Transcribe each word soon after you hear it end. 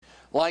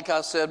Like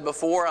I said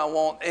before, I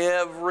want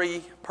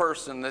every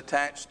person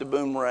attached to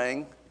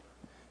Boomerang,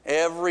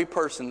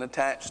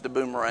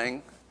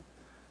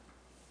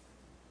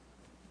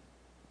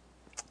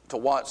 to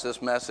watch this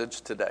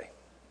message today.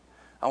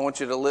 I want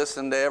you to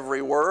listen to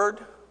every word.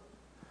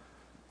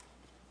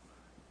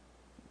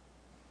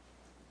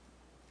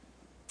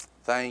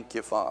 Thank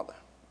you, Father.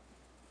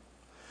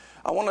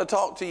 I want to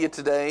talk to you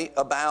today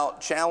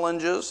about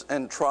challenges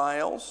and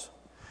trials,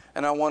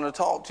 and I want to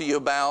talk to you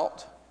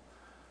about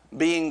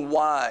being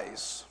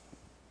wise.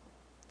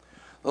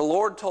 The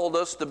Lord told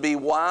us to be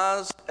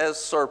wise as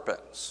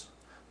serpents,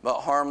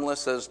 but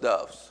harmless as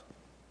doves.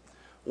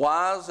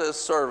 Wise as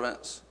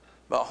servants,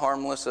 but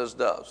harmless as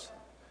doves.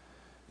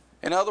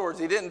 In other words,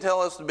 He didn't tell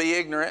us to be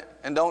ignorant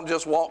and don't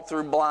just walk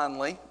through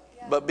blindly,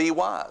 but be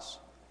wise.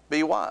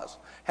 Be wise.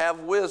 Have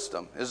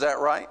wisdom. Is that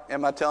right?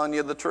 Am I telling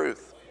you the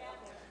truth?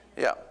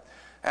 Yeah.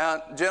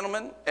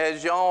 Gentlemen,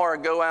 as y'all are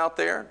go out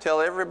there, tell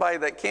everybody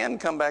that can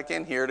come back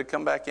in here to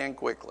come back in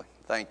quickly.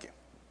 Thank you.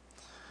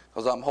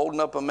 Because I'm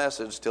holding up a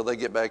message till they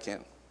get back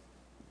in.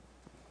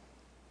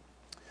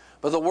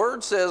 But the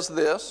Word says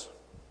this.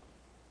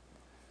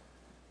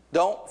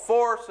 Don't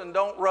force and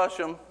don't rush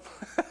them.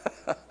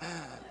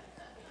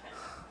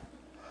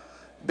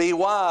 Be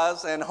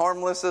wise and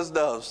harmless as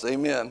doves.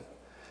 Amen.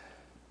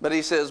 But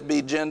He says,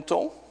 be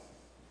gentle.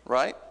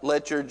 Right?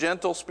 Let your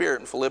gentle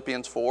spirit, in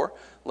Philippians 4,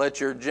 let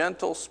your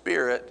gentle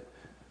spirit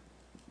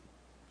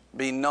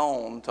be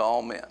known to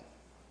all men.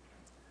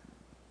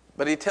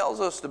 But He tells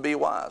us to be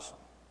wise.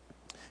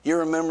 You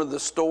remember the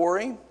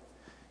story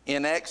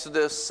in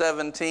Exodus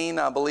 17,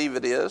 I believe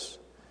it is,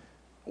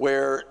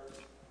 where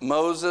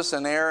Moses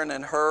and Aaron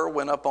and Hur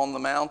went up on the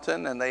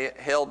mountain and they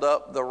held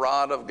up the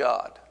rod of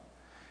God.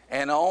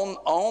 And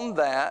on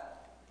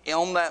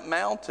that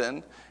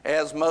mountain,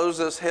 as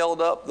Moses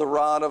held up the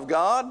rod of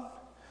God,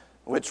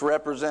 which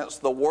represents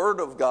the Word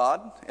of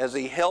God, as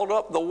he held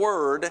up the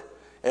Word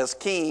as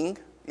king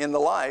in the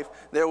life,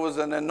 there was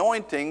an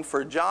anointing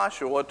for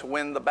Joshua to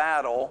win the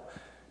battle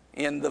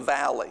in the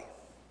valley.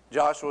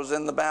 Joshua was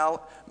in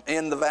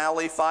the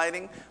valley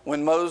fighting.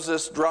 When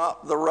Moses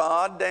dropped the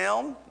rod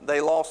down, they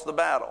lost the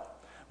battle.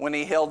 When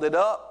he held it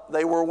up,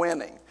 they were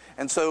winning.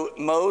 And so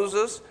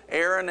Moses,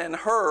 Aaron, and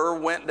Hur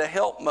went to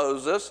help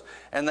Moses,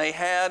 and they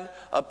had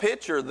a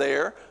picture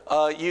there.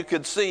 You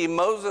could see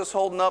Moses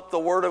holding up the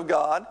Word of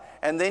God,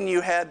 and then you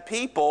had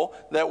people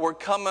that were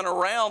coming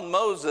around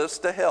Moses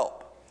to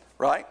help,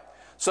 right?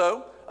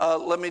 So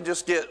let me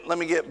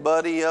get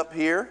Buddy up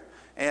here,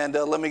 and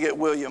let me get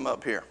William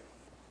up here.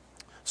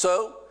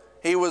 So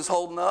he was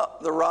holding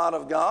up the rod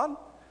of God,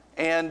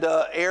 and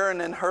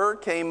Aaron and Hur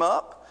came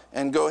up,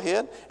 and go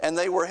ahead, and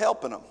they were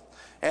helping him.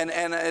 And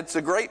it's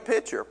a great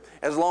picture.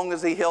 As long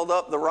as he held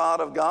up the rod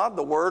of God,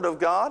 the Word of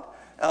God,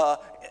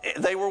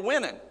 they were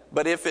winning.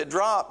 But if it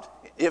dropped,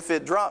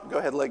 go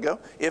ahead, let go.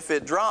 If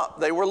it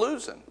dropped, they were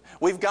losing.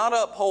 We've got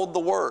to uphold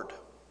the Word.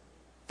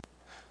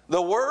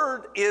 The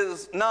Word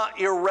is not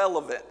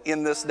irrelevant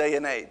in this day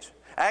and age.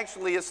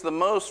 Actually, it's the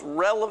most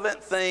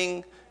relevant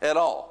thing at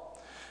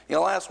all. You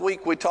know, last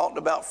week we talked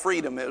about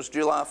freedom. It was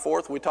July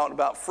 4th. We talked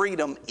about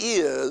freedom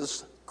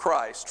is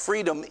Christ.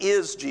 Freedom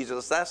is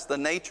Jesus. That's the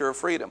nature of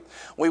freedom.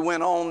 We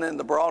went on in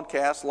the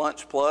broadcast,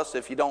 Lunch Plus,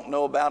 if you don't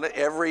know about it,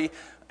 every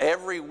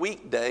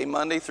weekday,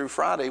 Monday through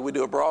Friday, we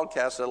do a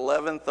broadcast at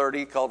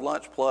 11:30 called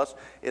Lunch Plus.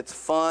 It's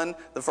fun,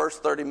 the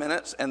first 30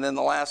 minutes, and then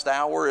the last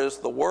hour is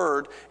the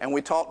Word, and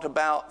we talked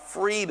about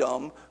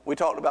freedom. We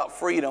talked about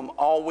freedom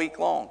all week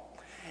long.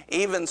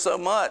 Even so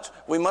much,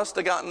 we must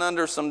have gotten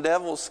under some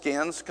devil's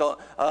skins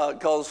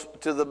because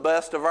to the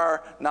best of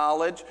our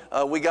knowledge,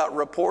 we got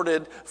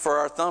reported for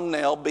our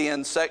thumbnail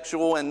being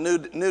sexual and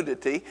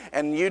nudity,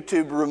 and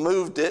YouTube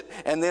removed it,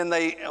 and then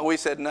we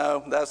said,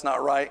 no, that's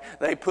not right.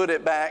 They put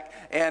it back,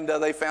 and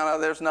they found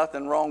out there's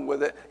nothing wrong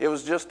with it. It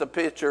was just a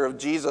picture of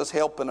Jesus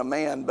helping a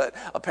man, but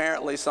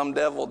apparently some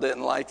devil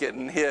didn't like it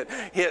and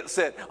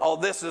said, oh,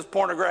 this is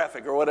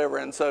pornographic or whatever,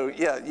 and so,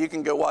 yeah, you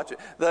can go watch it.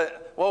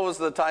 What was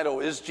the title?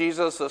 Is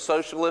Jesus a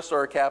socialist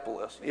or a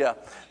capitalist? Yeah,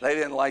 they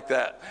didn't like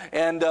that.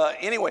 And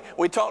anyway,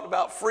 we talked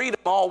about freedom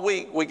all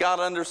week. We got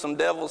under some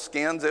devil's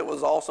skins. It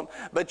was awesome.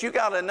 But you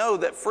got to know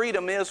that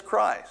freedom is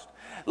Christ.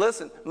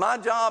 Listen, my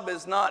job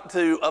is not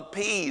to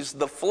appease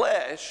the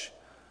flesh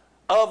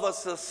of a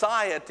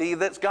society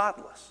that's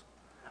godless.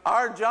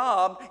 Our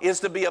job is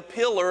to be a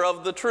pillar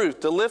of the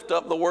truth, to lift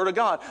up the Word of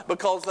God,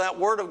 because that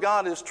Word of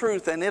God is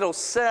truth, and it'll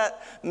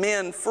set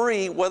men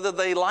free whether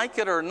they like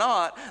it or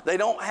not. They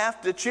don't have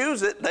to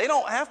choose it. They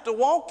don't have to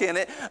walk in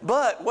it.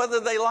 But whether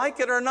they like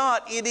it or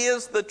not, it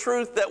is the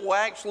truth that will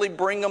actually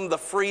bring them the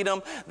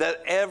freedom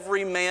that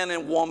every man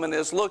and woman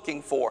is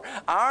looking for.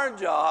 Our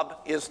job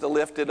is to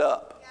lift it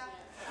up.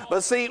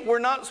 But see, we're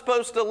not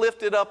supposed to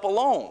lift it up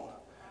alone.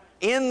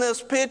 In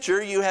this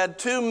picture, you had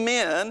two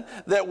men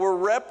that were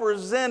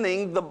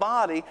representing the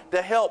body to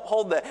help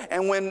hold that.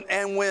 And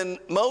when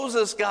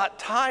Moses got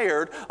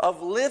tired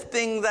of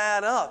lifting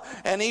that up,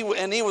 and he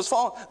was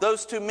falling,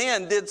 those two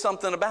men did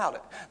something about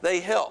it. They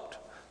helped.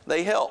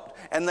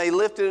 and they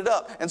lifted it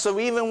up. And so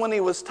even when he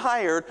was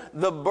tired,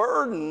 the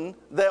burden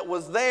that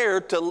was there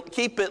to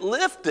keep it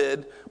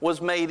lifted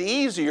was made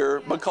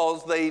easier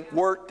because they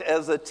worked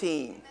as a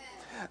team.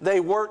 They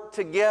worked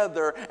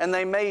together, and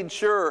they made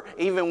sure,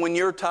 even when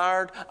you're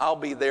tired, I'll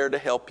be there to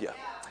help you.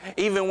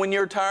 Even when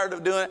you're tired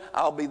of doing it,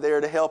 I'll be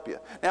there to help you.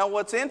 Now,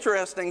 what's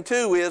interesting,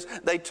 too, is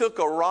they took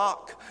a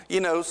rock,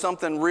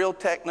 something real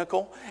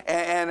technical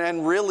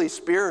and really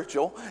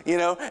spiritual,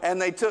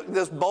 and they took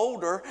this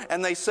boulder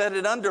and they set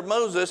it under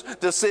Moses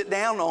to sit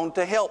down on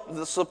to help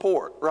the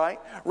support, right?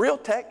 Real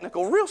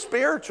technical, real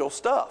spiritual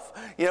stuff,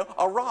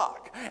 a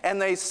rock. And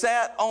they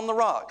sat on the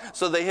rock.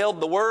 So they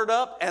held the word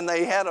up and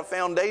they had a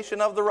foundation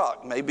of the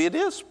rock. Maybe it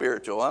is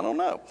spiritual, I don't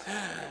know.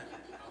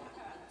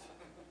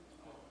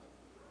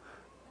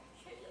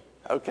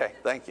 Okay,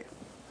 thank you.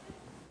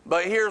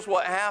 But here's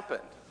what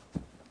happened.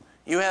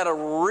 You had a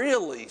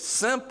really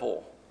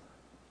simple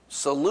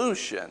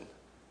solution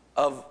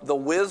of the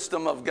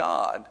wisdom of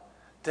God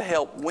to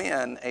help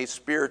win a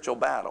spiritual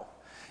battle.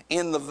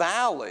 In the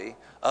valley,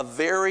 a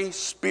very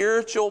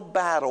spiritual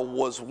battle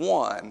was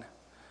won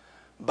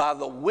by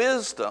the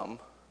wisdom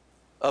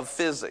of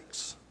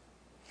physics.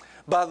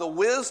 By the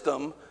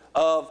wisdom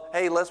of,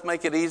 hey, let's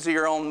make it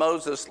easier on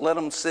Moses. Let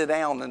him sit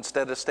down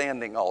instead of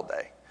standing all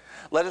day.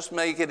 Let us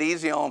make it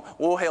easy on him.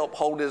 We'll help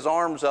hold his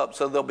arms up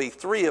so there'll be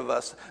 3 of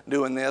us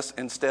doing this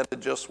instead of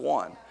just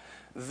one.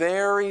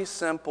 Very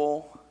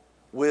simple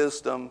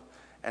wisdom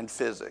and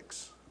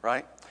physics,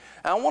 right?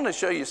 And I want to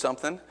show you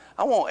something.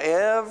 I want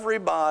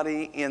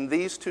everybody in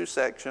these 2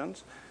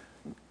 sections,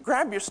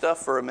 grab your stuff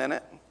for a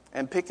minute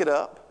and pick it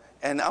up.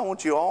 And I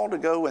want you all to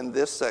go in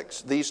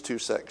these 2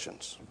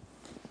 sections.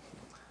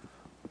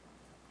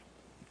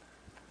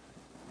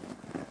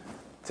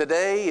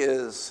 Today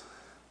is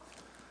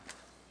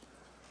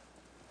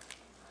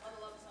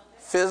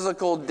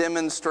Physical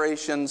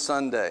Demonstration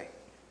Sunday.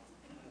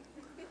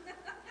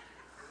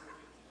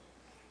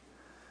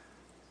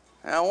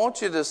 And I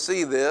want you to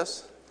see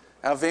this.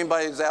 Now, if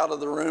anybody's out of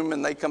the room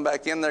and they come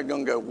back in, they're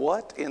going to go,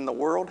 what in the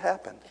world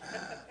happened?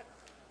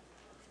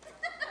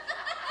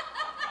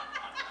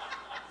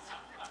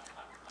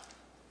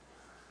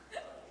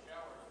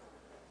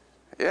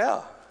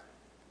 Yeah.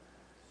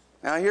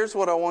 Now, here's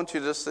what I want you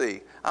to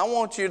see. I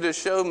want you to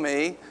show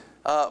me,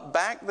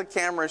 back the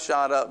camera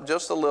shot up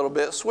just a little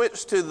bit.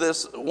 Switch to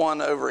this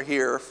one over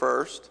here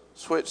first.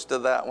 Switch to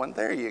that one.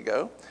 There you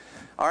go.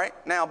 All right.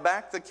 Now,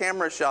 back the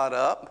camera shot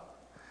up.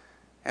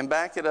 And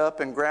back it up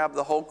and grab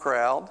the whole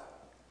crowd.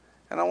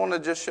 And I want to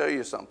just show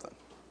you something.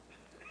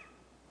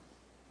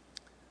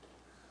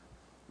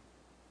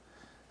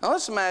 Now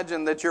let's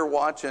imagine that you're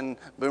watching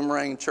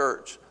Boomerang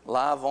Church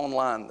live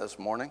online this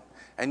morning.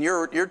 And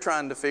you're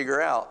trying to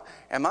figure out,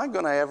 am I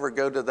going to ever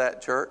go to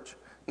that church?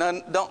 Now,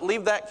 don't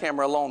leave that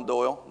camera alone,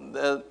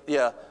 Doyle.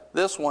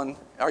 This one.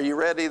 Are you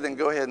ready? Then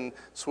go ahead and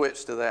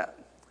switch to that.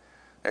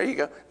 There you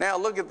go. Now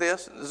look at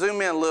this.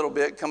 Zoom in a little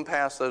bit. Come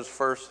past those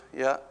first.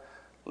 Yeah.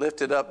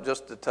 Lift it up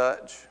just a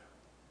touch.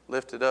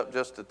 Lift it up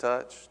just a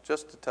touch.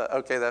 Just a touch.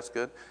 Okay, that's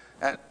good.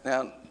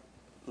 Now,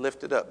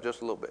 lift it up just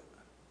a little bit.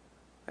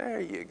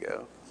 There you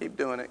go. Keep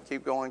doing it.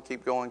 Keep going,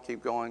 keep going,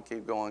 keep going,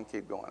 keep going,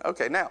 keep going.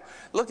 Okay, now,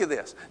 look at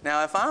this.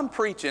 Now, if I'm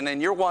preaching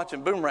and you're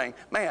watching Boomerang,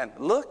 man,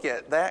 look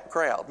at that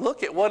crowd.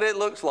 Look at what it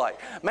looks like.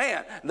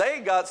 Man,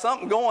 they got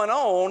something going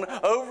on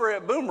over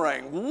at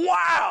Boomerang.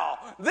 Wow,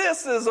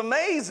 this is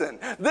amazing.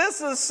 This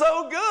is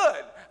so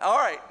good. All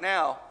right,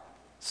 now,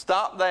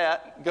 stop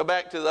that. Go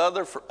back to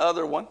the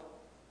other one.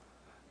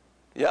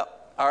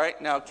 Yep. All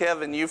right. Now,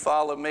 Kevin, you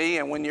follow me,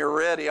 and when you're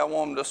ready, I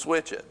want them to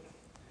switch it.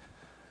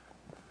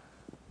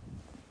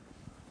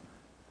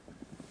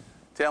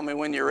 Tell me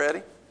when you're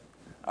ready.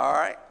 All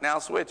right. Now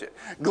switch it.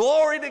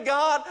 Glory to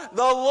God.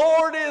 The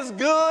Lord is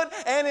good,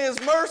 and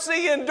His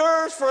mercy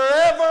endures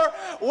forever.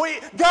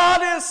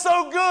 God is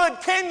so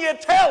good. Can you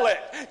tell it?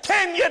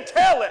 Can you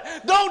tell it?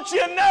 Don't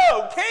you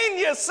know? Can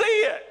you see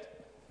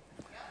it?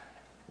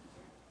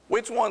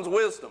 Which one's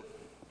wisdom?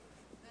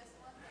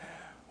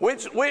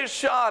 Which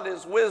shot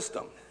is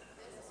wisdom?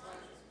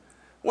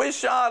 Which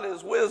shot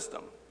is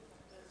wisdom?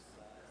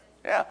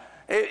 Yeah.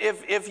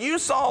 If you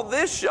saw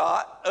this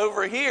shot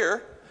over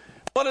here,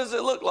 what does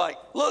it look like?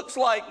 Looks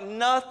like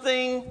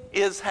nothing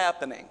is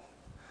happening.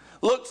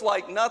 Looks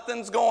like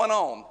nothing's going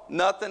on.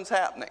 Nothing's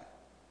happening.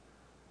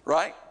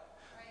 Right?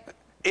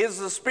 Is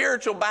the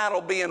spiritual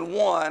battle being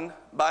won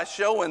by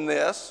showing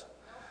this,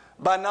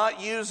 by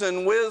not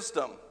using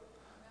wisdom?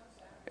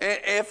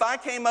 If I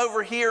came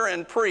over here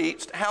and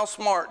preached, how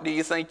smart do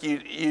you think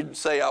you'd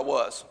say I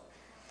was?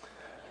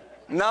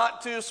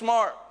 Not too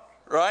smart,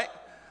 right?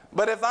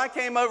 But if I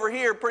came over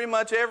here, pretty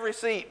much every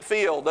seat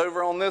filled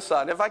over on this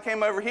side. If I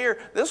came over here,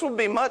 this would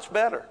be much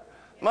better.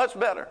 Much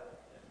better.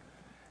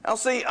 Now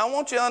see, I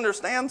want you to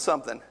understand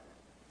something.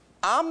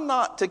 I'm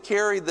not to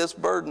carry this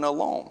burden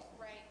alone.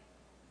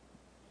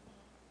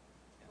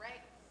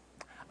 Right.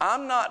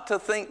 I'm not to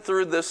think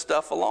through this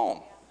stuff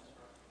alone.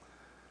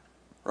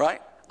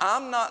 Right?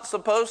 I'm not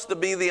supposed to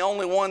be the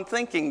only one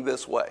thinking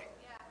this way.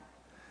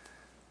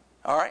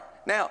 All right?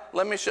 Now,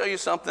 let me show you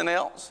something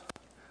else.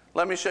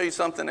 Let me show you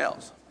something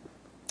else.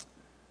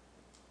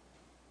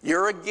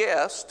 You're a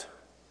guest,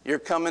 you're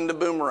coming to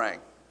Boomerang.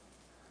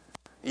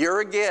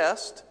 You're a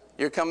guest,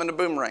 you're coming to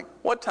Boomerang.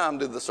 What time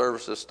do the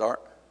services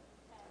start?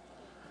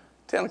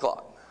 10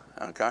 o'clock.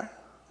 Okay,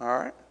 all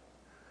right.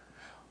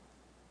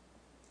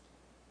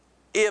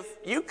 If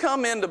you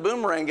come into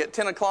Boomerang at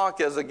 10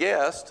 o'clock as a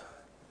guest,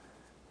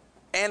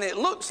 and it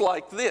looks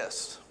like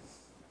this,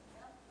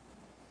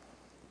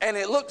 and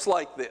it looks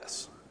like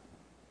this,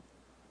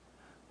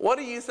 what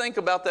do you think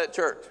about that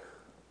church?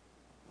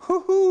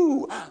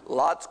 Whoo-hoo,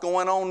 lots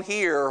going on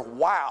here.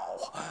 Wow.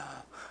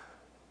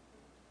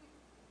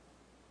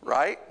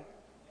 Right?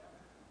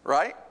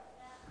 Right?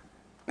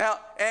 Now,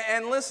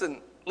 and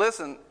listen,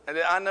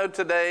 I know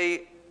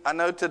today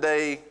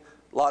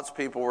lots of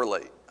people were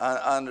late.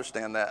 I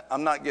understand that.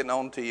 I'm not getting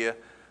on to you,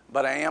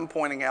 but I am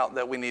pointing out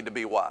that we need to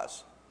be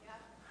wise. Yeah.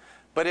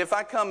 But if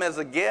I come as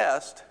a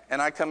guest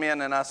and I come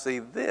in and I see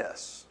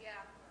this, yeah,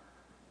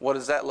 what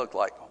does that look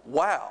like?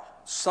 Wow,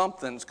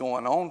 something's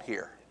going on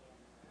here.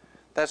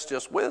 That's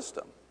just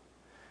wisdom.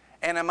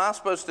 And am I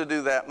supposed to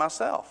do that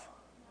myself?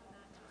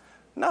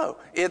 No,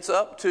 it's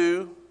up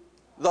to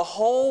the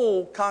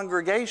whole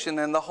congregation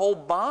and the whole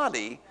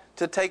body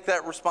to take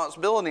that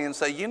responsibility and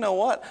say, you know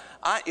what,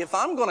 if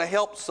I'm going to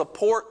help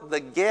support the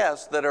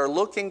guests that are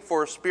looking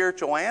for a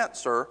spiritual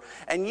answer,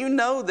 and you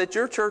know that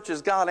your church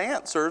has got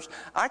answers,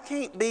 I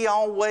can't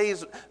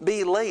always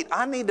be late.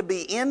 I need to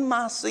be in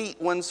my seat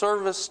when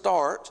service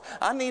starts.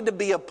 I need to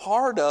be a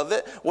part of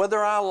it,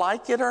 whether I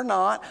like it or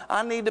not.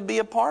 I need to be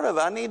a part of it.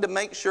 I need to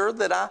make sure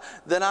that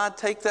I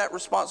take that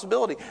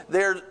responsibility.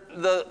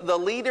 The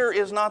leader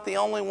is not the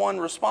only one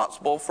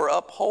responsible for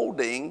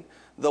upholding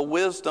the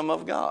wisdom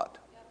of God.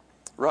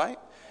 Right?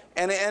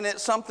 And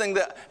it's something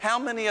that, how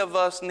many of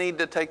us need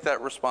to take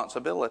that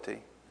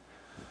responsibility?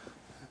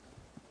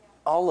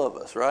 All of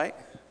us, right?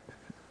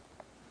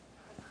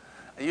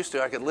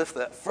 I could lift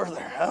that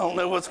further. I don't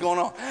know what's going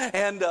on.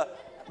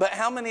 But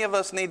how many of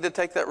us need to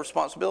take that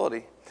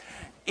responsibility?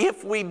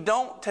 If we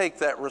don't take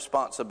that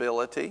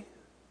responsibility,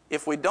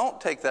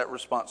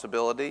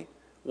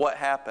 what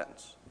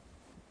happens?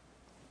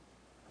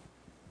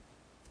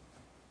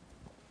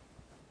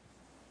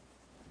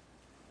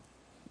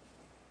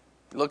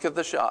 Look at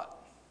the shot.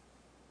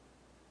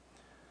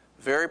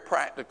 Very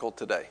practical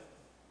today.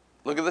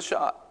 Look at the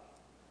shot.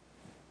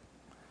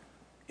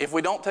 If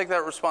we don't take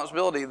that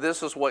responsibility,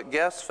 this is what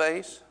guests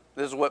face.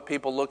 This is what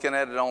people looking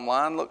at it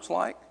online looks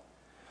like.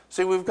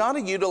 See, we've got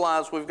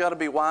to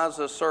be wise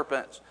as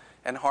serpents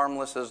and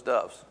harmless as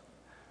doves.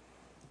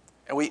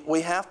 And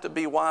we have to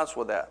be wise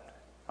with that.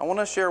 I want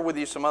to share with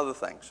you some other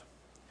things.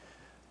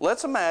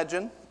 Let's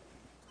imagine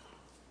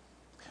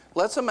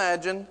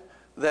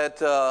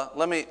that,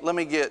 let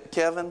me get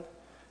Kevin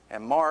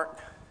and Mark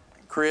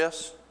and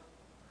Chris.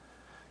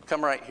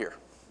 Come right here.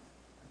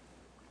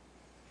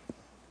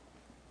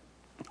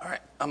 All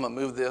right, I'm going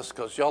to move this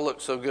because y'all look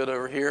so good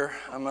over here.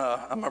 I'm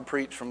going to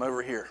preach from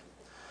over here.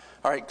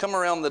 All right, come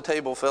around the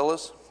table,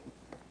 fellas.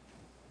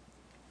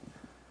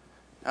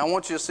 I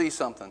want you to see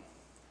something.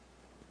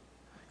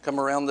 Come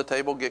around the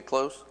table, get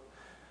close.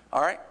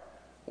 All right,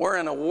 we're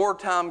in a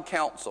wartime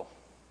council.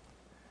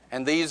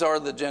 And these are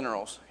the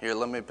generals. Here,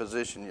 let me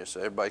position you so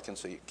everybody can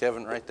see you.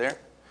 Kevin right there.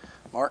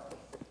 Mark,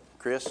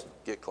 Chris,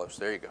 get close.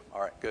 There you go.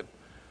 All right, good.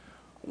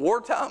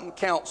 Wartime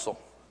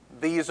council.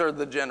 These are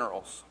the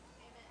generals.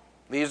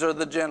 These are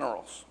the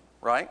generals,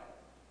 right?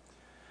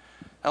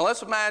 Now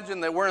let's imagine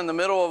that we're in the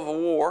middle of a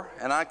war,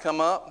 and I come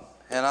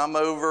up, and I'm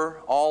over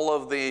all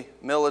of the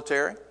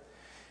military,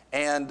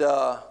 and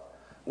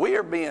we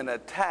are being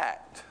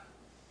attacked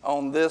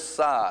on this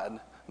side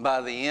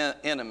by the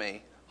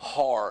enemy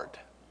hard.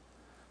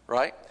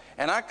 Right?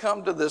 And I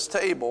come to this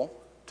table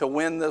to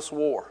win this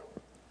war.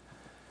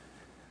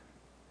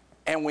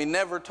 And we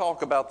never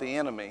talk about the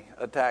enemy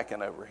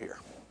attacking over here.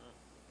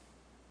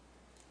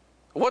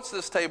 What's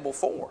this table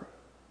for?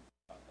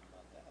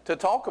 To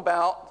talk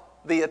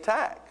about the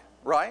attack,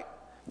 right?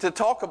 To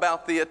talk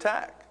about the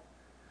attack.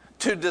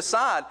 To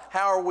decide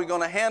how are we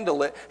going to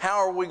handle it, how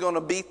are we going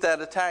to beat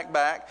that attack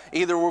back.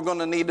 Either we're going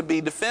to need to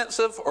be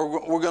defensive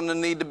or we're going to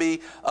need to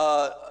be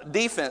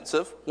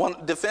defensive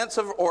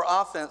or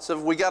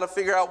offensive. We got to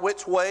figure out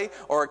which way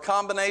or a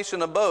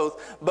combination of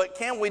both. But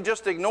can we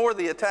just ignore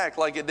the attack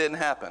like it didn't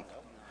happen?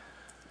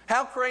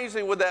 How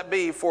crazy would that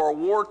be for a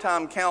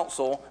wartime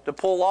council to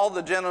pull all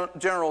the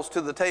generals to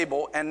the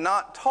table and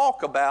not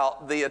talk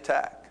about the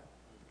attack?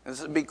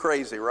 This would be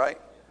crazy, right?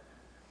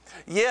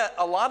 Yet,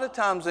 a lot of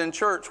times in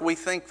church, we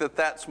think that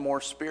that's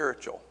more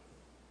spiritual.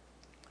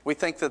 We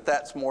think that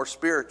that's more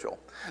spiritual.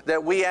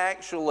 That we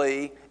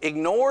actually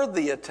ignore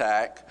the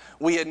attack,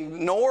 we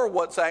ignore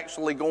what's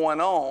actually going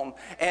on,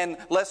 and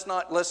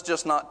let's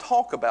just not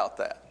talk about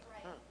that.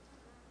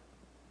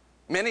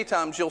 Many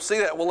times you'll see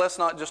that. Well, let's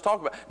not just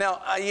talk about it.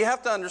 Now, you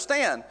have to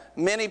understand,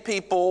 many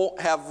people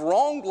have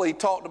wrongly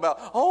talked about,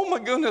 oh my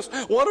goodness,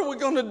 what are we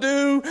going to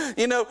do?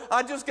 You know,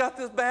 I just got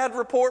this bad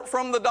report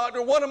from the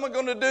doctor. What am I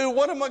going to do?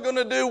 What am I going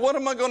to do? What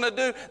am I going to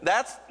do?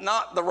 That's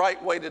not the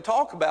right way to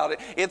talk about it.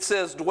 It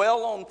says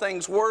dwell on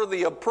things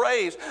worthy of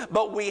praise.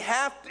 But we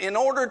have, in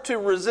order to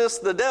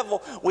resist the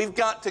devil, we've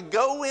got to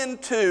go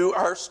into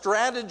our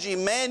strategy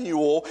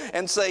manual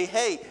and say,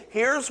 hey,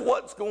 here's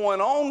what's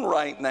going on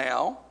right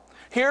now.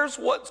 Here's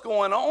what's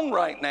going on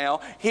right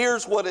now.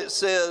 Here's what it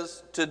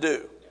says to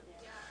do.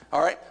 All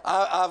right,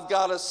 I've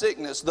got a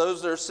sickness.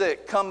 Those that are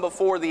sick, come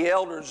before the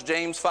elders,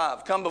 James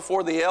 5. Come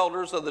before the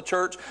elders of the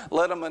church.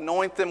 Let them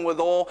anoint them with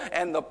oil.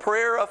 And the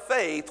prayer of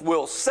faith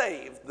will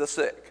save the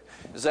sick.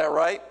 Is that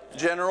right?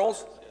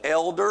 Generals,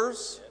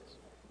 elders,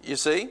 you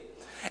see?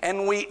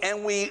 And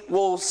we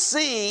will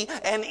see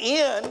an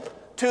end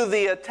to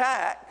the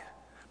attack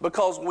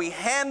because we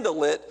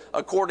handle it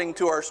according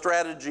to our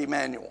strategy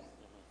manual.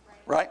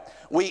 Right?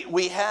 We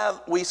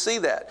see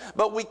that.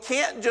 But we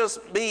can't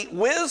just be,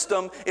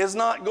 wisdom is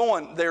not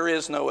going, there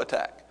is no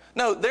attack.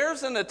 No,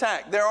 there's an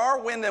attack. There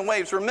are wind and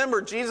waves.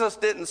 Remember, Jesus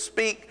didn't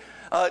speak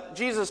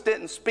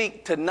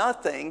to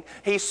nothing.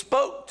 He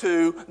spoke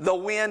to the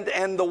wind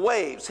and the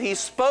waves. He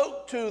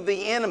spoke to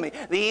the enemy.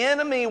 The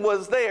enemy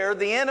was there.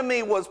 The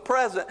enemy was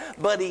present,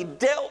 but he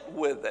dealt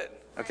with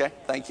it. Okay?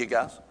 Thank you,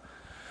 guys.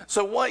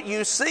 So what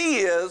you see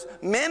is,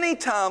 many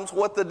times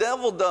what the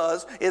devil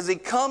does is he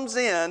comes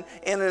in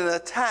an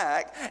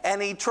attack and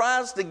he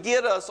tries to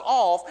get us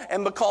off,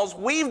 and because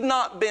we've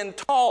not been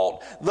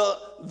taught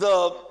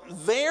the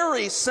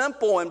very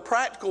simple and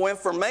practical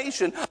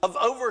information of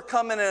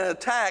overcoming an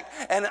attack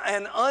and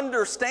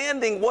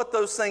understanding what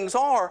those things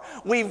are,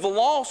 we've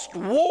lost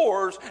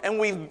wars and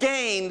we've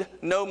gained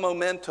no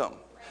momentum.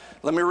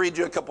 Let me read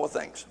you a couple of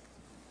things.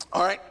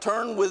 All right,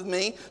 turn with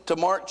me to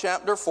Mark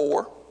chapter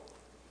 4.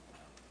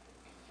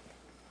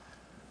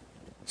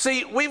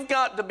 See, we've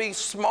got to be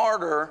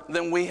smarter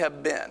than we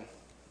have been.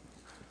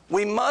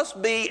 We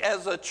must be,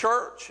 as a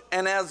church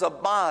and as a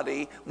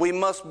body, we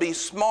must be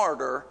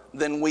smarter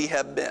than we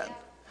have been.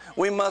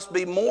 We must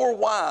be more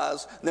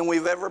wise than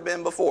we've ever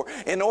been before.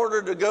 In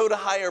order to go to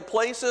higher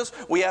places,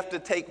 we have to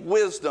take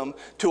wisdom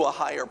to a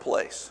higher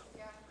place.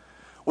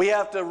 We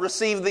have to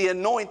receive the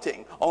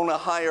anointing on a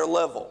higher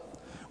level.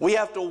 We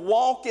have to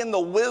walk in the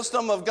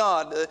wisdom of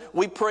God.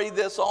 We pray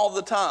this all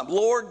the time.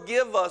 Lord,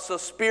 give us a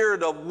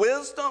spirit of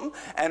wisdom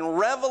and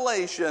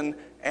revelation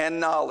and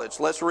knowledge.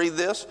 Let's read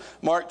this.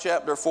 Mark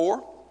chapter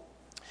 4.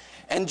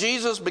 And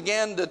Jesus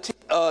began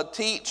to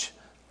teach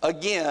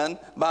again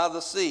by the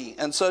sea,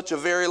 and such a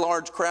very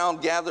large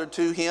crowd gathered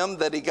to him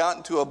that he got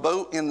into a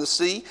boat in the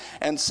sea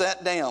and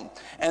sat down.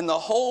 And the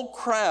whole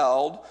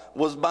crowd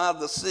was by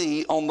the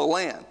sea on the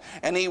land.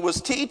 And he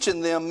was teaching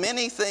them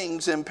many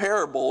things in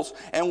parables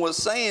and was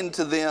saying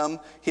to them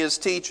his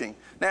teaching.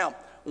 Now,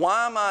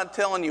 why am I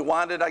telling you?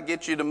 Why did I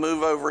get you to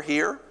move over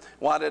here?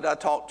 Why did I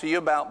talk to you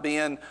about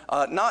being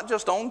not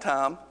just on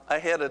time,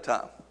 ahead of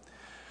time?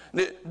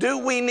 Do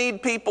we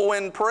need people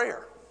in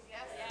prayer? Yes.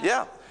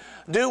 Yeah.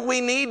 Do we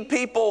need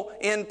people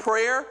in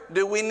prayer?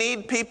 Do we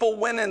need people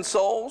winning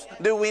souls?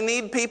 Do we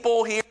need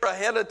people here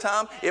ahead of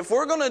time? If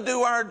we're going to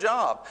do our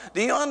job,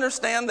 do you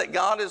understand that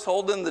God is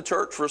holding the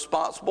church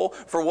responsible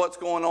for what's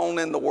going on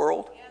in the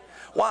world?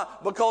 Why?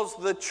 Because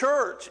the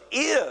church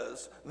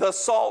is the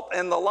salt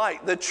and the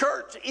light. The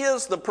church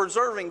is the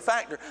preserving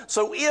factor.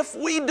 So if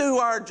we do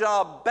our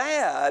job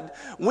bad,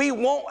 we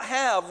won't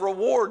have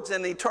rewards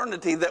in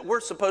eternity that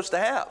we're supposed to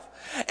have.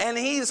 And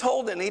he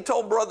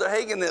told Brother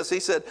Hagin this. He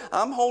said,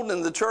 I'm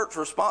holding the church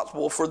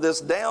responsible for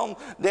this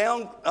decline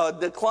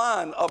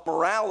of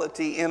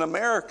morality in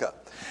America.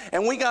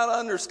 And we got to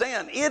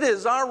understand, it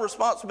is our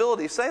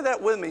responsibility. Say that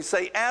with me.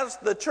 Say, as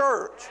the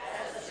church.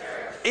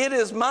 It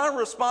is my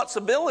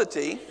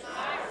responsibility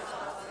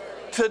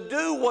to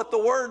do what the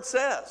Word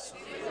says.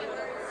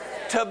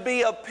 To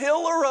be a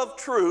pillar of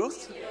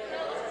truth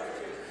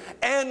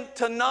and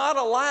to not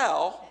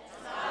allow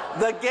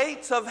the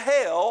gates of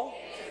hell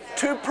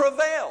to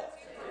prevail.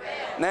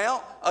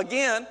 Now,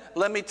 again,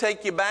 let me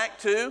take you back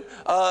to,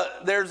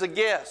 there's a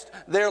guest.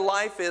 Their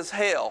life is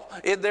hell.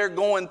 They're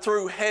going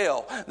through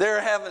hell.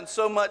 They're having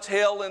so much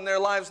hell in their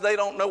lives they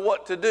don't know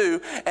what to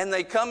do. And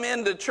they come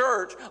into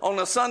church on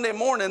a Sunday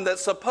morning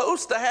that's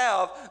supposed to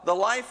have the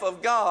life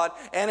of God.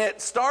 And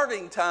at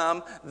starting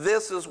time,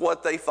 this is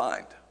what they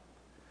find.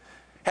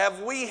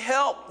 Have we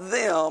helped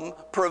them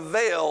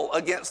prevail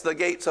against the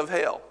gates of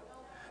hell?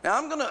 Now,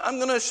 I'm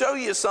going to show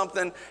you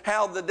something,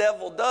 how the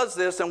devil does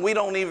this, and we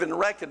don't even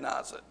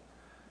recognize it.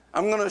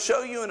 I'm going to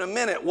show you in a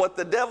minute what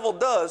the devil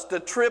does to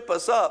trip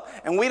us up,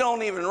 and we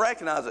don't even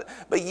recognize it.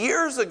 But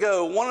years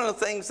ago, one of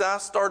the things I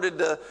started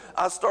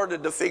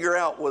to figure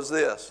out was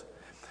this.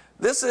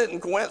 This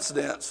isn't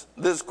coincidence,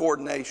 this is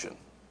coordination.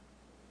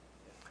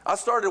 I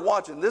started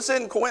watching. This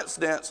isn't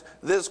coincidence,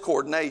 this is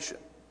coordination.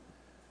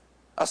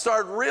 I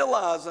started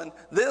realizing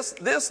this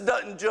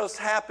doesn't just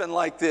happen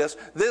like this.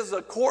 This is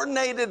a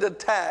coordinated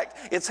attack.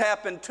 It's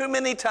happened too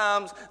many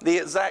times the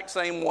exact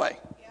same way.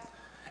 Yeah.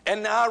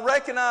 And I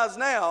recognize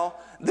now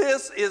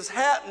this is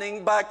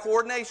happening by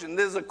coordination.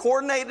 This is a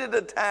coordinated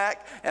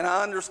attack, and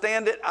I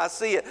understand it. I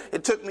see it.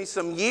 It took me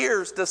some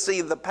years to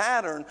see the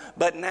pattern,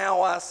 but now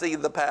I see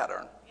the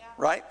pattern,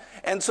 right?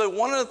 And so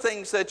one of the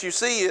things that you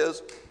see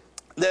is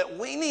that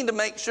we need to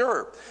make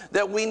sure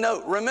that we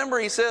know. Remember,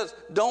 he says,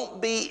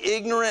 don't be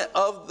ignorant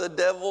of the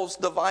devil's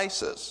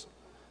devices.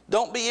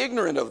 Don't be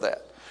ignorant of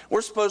that.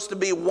 We're supposed to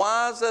be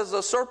wise as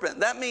a serpent.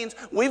 That means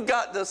we've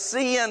got to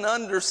see and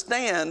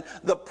understand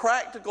the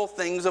practical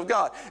things of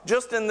God.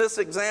 Just in this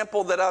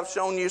example that I've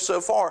shown you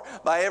so far,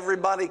 by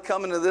everybody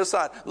coming to this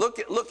side,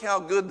 look how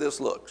good this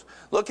looks.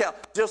 Look how,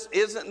 just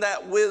isn't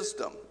that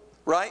wisdom,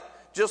 right?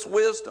 Just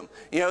wisdom.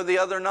 You know, the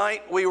other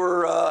night we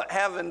were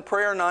having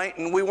prayer night,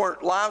 and we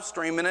weren't live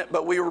streaming it,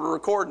 but we were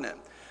recording it.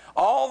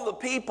 All the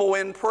people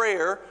in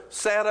prayer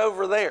sat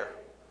over there.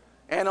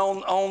 And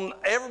on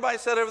everybody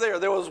sat over there.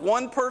 There was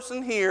one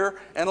person here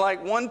and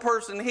like one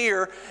person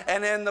here.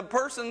 And then the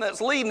person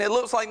that's leading, it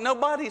looks like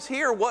nobody's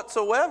here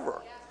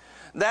whatsoever.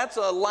 That's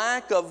a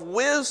lack of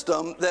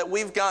wisdom that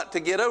we've got to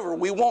get over.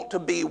 We want to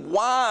be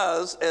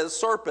wise as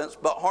serpents,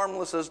 but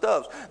harmless as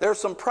doves. There are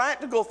some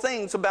practical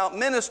things about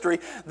ministry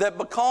that,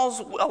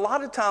 because a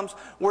lot of times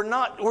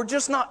we're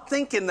just not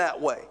thinking that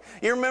way.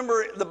 You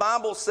remember the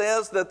Bible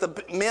says that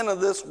the men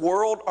of this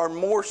world are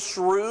more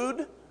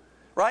shrewd,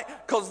 right?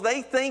 Because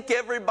they think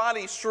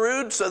everybody's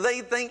shrewd, so they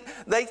think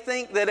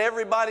that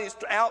everybody's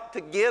out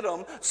to get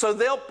them, so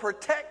they'll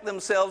protect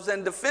themselves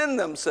and defend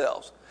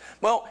themselves.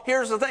 Well,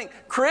 here's the thing.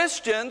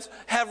 Christians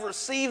have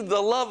received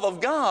the love of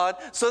God,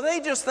 so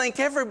they just think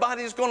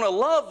everybody's going to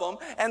love them,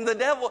 and the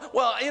devil,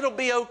 well, it'll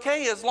be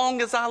okay as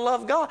long as I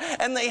love God.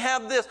 And they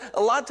have this,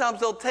 a lot of times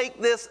they'll take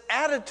this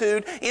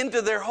attitude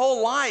into their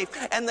whole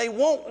life, and they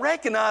won't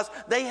recognize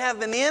they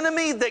have an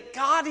enemy that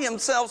God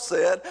himself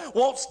said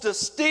wants to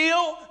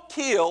steal,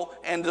 kill,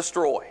 and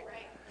destroy.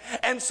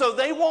 And so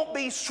they won't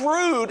be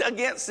shrewd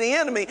against the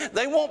enemy.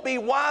 They won't be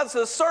wise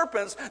as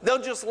serpents.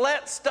 They'll just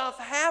let stuff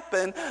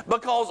happen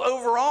because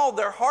overall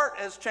their heart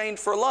has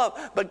changed for love.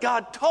 But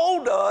God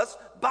told us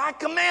by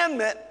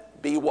commandment,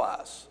 be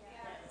wise.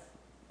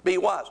 Be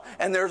wise.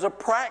 And there's a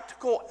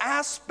practical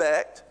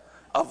aspect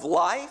of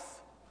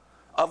life,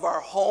 of our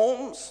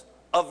homes,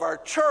 of our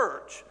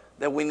church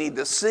that we need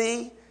to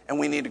see, and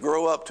we need to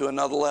grow up to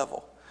another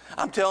level.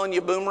 I'm telling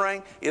you,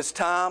 Boomerang, it's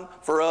time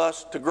for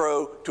us to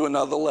grow to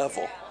another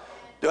level.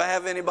 Do I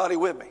have anybody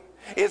with me?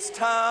 It's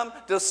time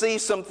to see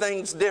some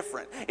things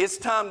different. It's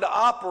time to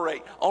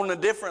operate on a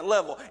different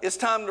level. It's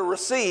time to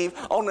receive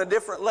on a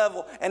different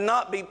level and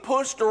not be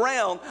pushed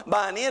around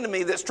by an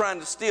enemy that's trying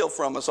to steal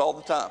from us all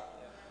the time.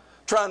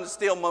 Trying to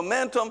steal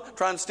momentum,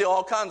 trying to steal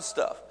all kinds of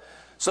stuff.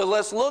 So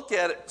let's look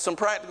at it, some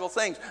practical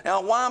things.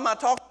 Now, why am I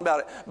talking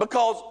about it?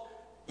 Because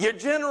your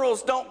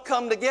generals don't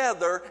come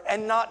together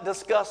and not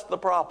discuss the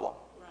problem.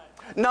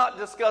 Not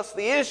discuss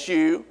the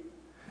issue.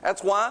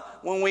 That's why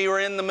when we were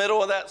in the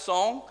middle of that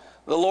song,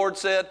 the Lord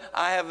said,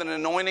 I have an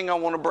anointing I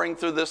want to bring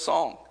through this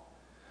song.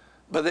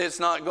 But it's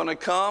not going to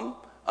come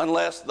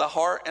unless the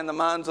heart and the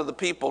minds of the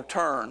people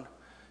turn.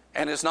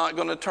 And it's not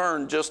going to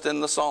turn just in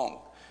the song.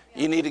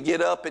 You need to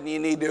get up and you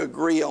need to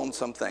agree on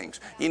some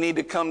things. You need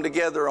to come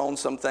together on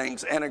some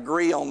things and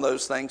agree on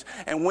those things.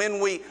 And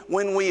when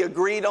we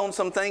agreed on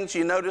some things,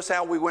 you notice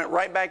how we went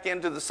right back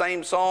into the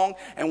same song,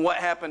 and what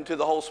happened to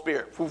the whole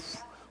Spirit?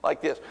 Poof. Like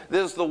this.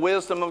 This is the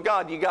wisdom of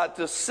God. You got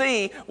to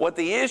see what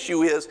the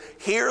issue is.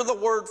 Hear the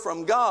word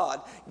from God.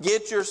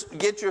 Get your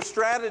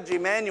strategy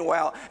manual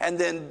out, and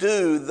then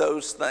do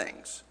those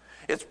things.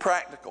 It's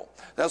practical.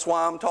 That's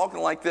why I'm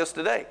talking like this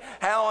today.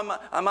 How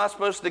am I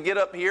supposed to get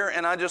up here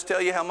and I just tell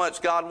you how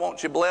much God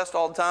wants you blessed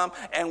all the time,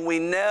 and we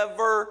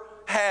never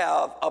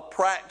have a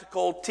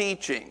practical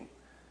teaching?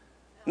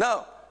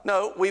 No,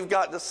 we've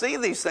got to see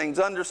these things,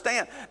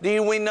 understand.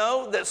 Do we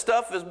know that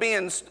stuff is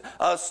being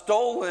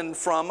stolen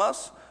from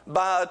us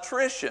by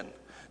attrition,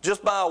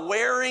 just by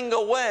wearing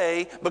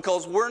away,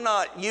 because we're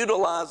not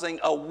utilizing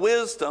a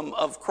wisdom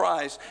of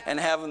Christ and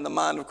having the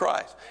mind of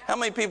Christ? How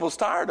many people's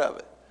tired of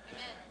it?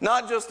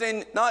 Not just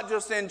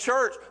in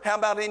church. How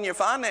about in your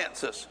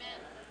finances?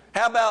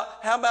 How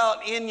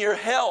about in your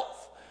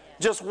health?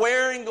 Just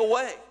wearing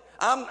away.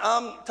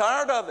 I'm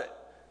tired of it.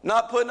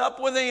 Not putting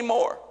up with it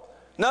anymore.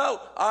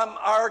 No,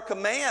 our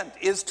command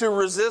is to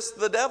resist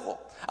the devil.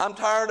 I'm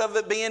tired of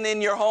it being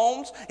in your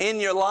homes,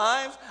 in your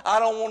lives. I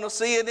don't want to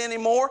see it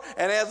anymore.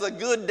 And as a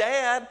good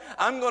dad,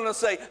 I'm going to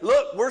say,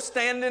 look, we're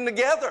standing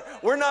together.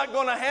 We're not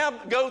going to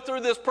go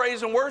through this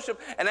praise and worship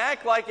and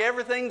act like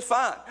everything's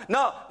fine.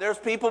 No, there's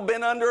people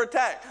been under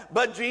attack.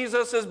 But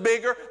Jesus is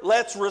bigger.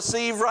 Let's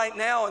receive right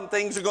now, and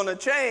things are going to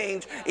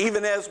change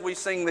even as we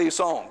sing these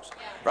songs.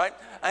 Right?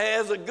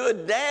 As a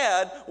good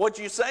dad, what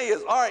you say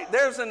is, all right,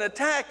 there's an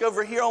attack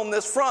over here on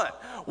this front.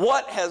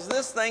 What has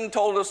this thing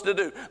told us to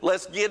do?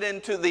 Let's get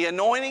into the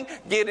anointing,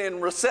 get in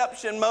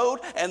reception mode,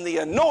 and the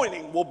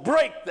anointing will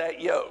break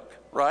that yoke,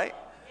 right?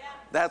 Yeah.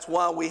 That's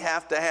why we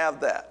have to have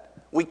that.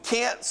 We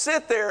can't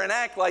sit there and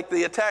act like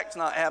the attack's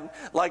not happening,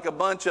 like a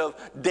bunch of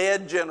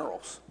dead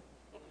generals,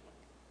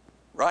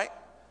 right?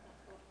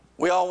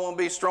 We all want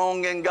to be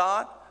strong in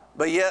God,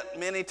 but yet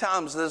many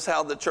times this is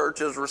how the church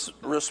has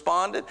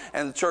responded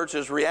and the church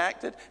has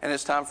reacted, and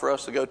it's time for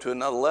us to go to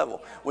another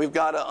level. We've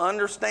got to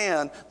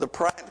understand the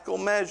practical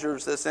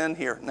measures that's in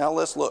here. Now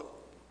let's look.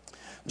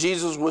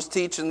 Jesus was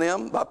teaching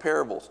them by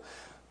parables.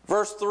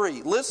 Verse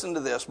 3, listen to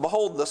this.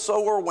 Behold, the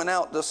sower went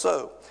out to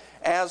sow.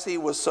 As he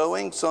was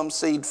sowing, some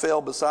seed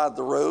fell beside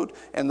the road,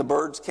 and the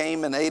birds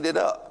came and ate it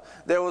up.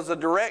 There was a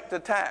direct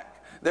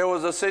attack. There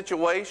was a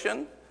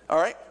situation. All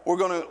right,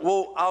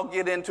 I'll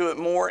get into it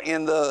more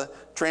in the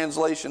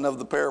translation of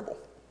the parable.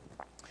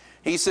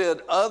 He said,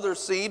 other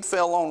seed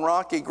fell on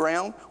rocky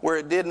ground where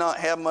it did not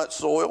have much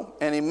soil,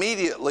 and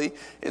immediately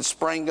it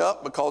sprang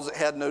up because it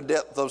had no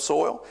depth of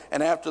soil.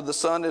 And after the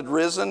sun had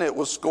risen, it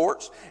was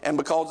scorched, and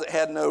because it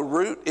had no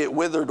root, it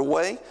withered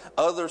away.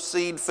 Other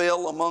seed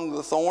fell among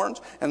the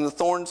thorns, and the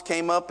thorns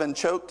came up and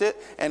choked it,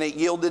 and it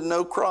yielded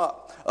no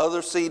crop.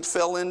 Other seed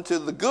fell into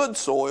the good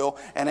soil,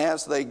 and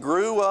as they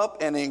grew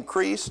up and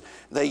increased,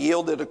 they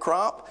yielded a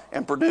crop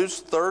and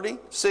produced 30,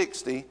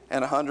 60,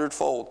 and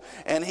 100-fold.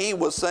 And he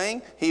was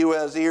saying, he who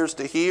has ears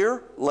to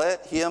hear,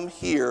 let him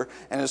hear.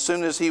 And as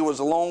soon as he was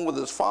alone with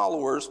his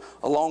followers,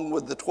 along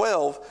with the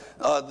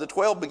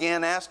 12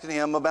 began asking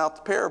him about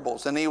the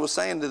parables. And he was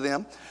saying to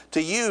them,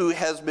 to you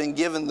has been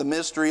given the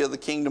mystery of the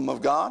kingdom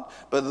of God,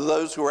 but to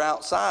those who are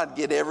outside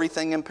get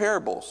everything in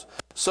parables,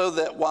 so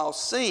that while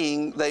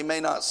seeing they may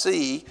not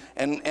see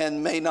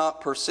and may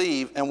not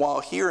perceive, and while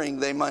hearing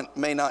they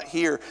may not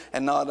hear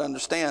and not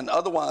understand.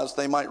 Otherwise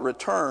they might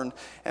return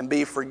and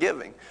be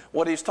forgiving.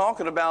 What he's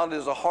talking about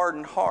is a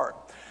hardened heart.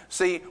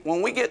 See,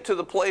 when we get to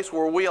the place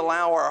where we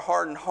allow our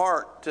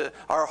heart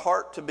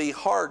to be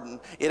hardened,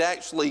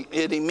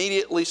 it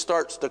immediately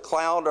starts to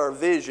cloud our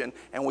vision,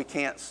 and we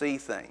can't see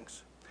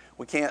things.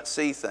 We can't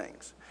see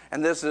things.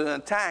 And this is an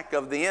attack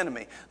of the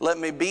enemy. Let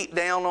me beat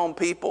down on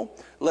people.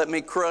 Let me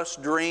crush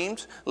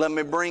dreams. Let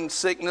me bring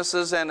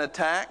sicknesses and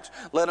attacks.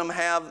 Let them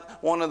have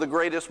one of the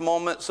greatest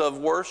moments of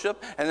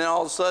worship. And then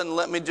all of a sudden,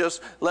 let me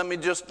just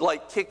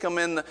like kick them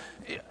in the...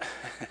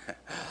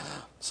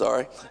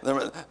 Sorry,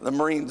 the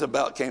Marines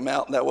about came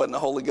out, and that wasn't the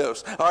Holy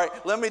Ghost. All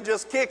right, let me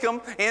just kick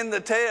them in the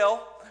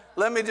tail.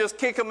 Let me just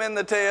kick them in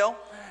the tail.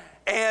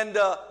 And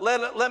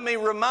let me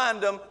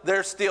remind them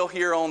they're still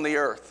here on the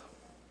earth.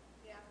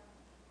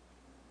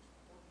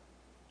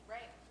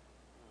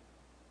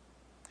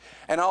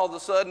 And all of a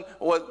sudden,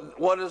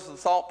 what does the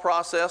thought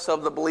process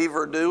of the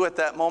believer do at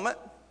that moment?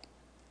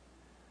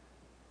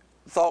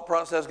 The thought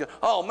process goes,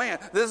 oh man,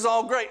 this is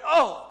all great.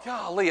 Oh,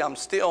 golly, I'm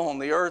still on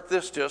the earth.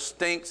 This just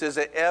stinks. Is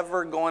it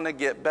ever going to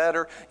get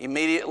better?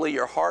 Immediately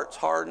your heart's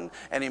hardened,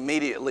 and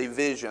immediately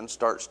vision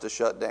starts to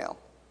shut down.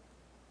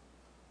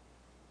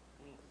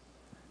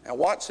 Now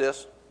watch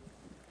this.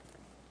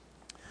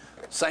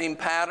 Same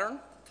pattern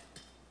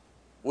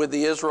with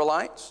the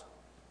Israelites.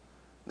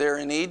 They're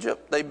in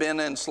Egypt. They've been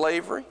in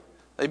slavery.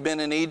 They've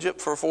been in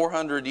Egypt for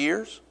 400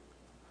 years.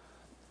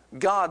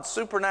 God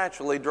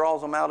supernaturally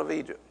draws them out of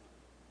Egypt.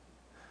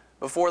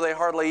 Before they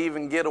hardly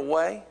even get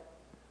away,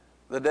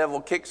 the devil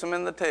kicks them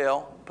in the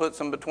tail, puts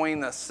them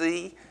between the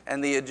sea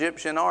and the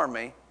Egyptian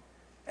army,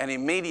 and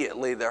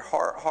immediately their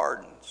heart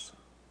hardens.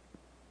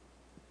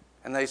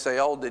 And they say,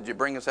 oh, did you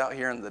bring us out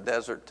here in the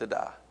desert to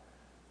die?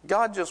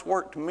 God just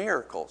worked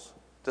miracles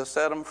to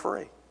set them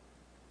free.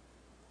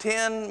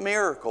 10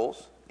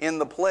 miracles in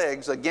the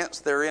plagues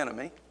against their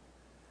enemy.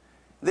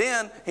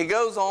 Then he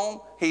goes on,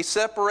 he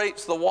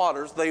separates the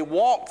waters. They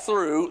walk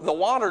through. The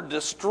water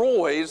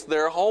destroys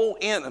their whole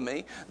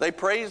enemy. They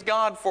praise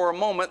God for a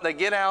moment. They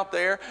get out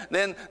there.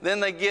 Then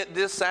they get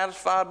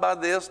dissatisfied by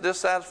this,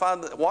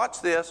 dissatisfied.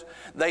 Watch this.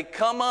 They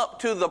come up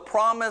to the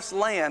promised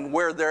land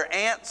where their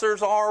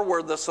answers are,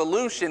 where the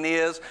solution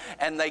is,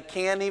 and they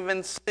can't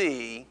even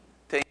see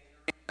to enter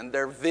in.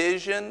 Their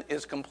vision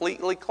is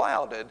completely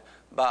clouded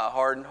by a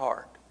hardened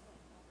heart.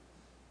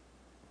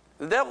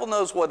 The devil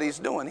knows what he's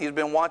doing. He's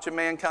been watching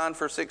mankind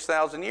for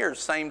 6,000 years.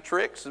 Same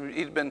tricks.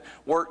 He's been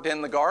worked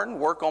in the garden,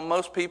 work on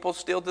most people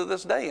still to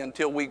this day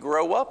until we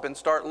grow up and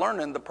start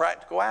learning the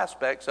practical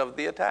aspects of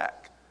the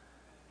attack.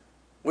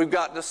 We've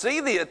got to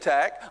see the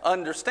attack,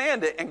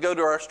 understand it, and go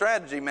to our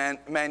strategy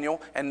manual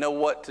and know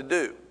what to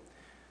do.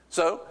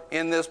 So,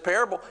 in this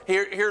parable,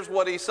 here's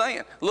what he's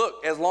saying.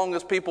 Look, as long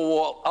as people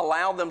will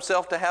allow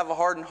themselves to have a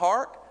hardened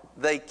heart,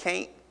 they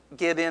can't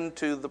get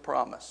into the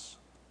promise.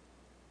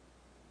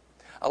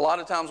 A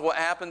lot of times what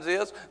happens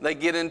is they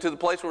get into the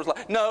place where it's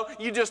like, no,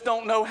 you just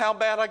don't know how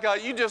bad I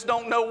got. You just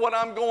don't know what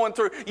I'm going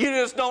through. You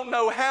just don't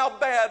know how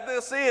bad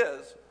this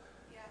is.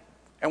 Yeah.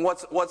 And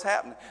what's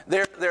happening?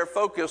 They're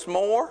focused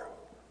more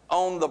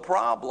on the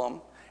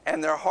problem,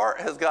 and their heart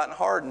has gotten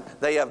hardened.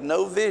 They have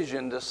no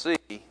vision to see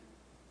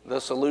the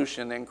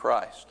solution in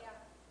Christ. Yeah.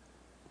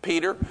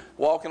 Peter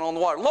walking on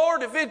the water.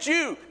 Lord, if it's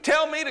you,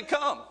 tell me to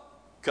come.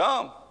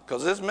 Come,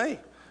 because it's me.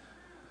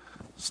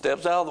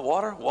 Steps out of the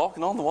water,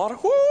 walking on the water.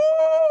 Whoo,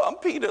 I'm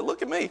Peter,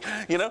 look at me.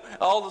 You know,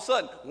 all of a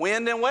sudden,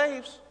 wind and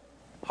waves,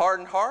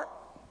 hardened heart.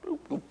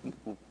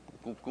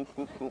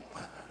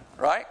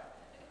 Right?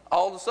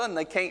 All of a sudden,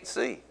 they can't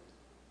see.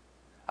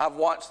 I've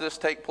watched this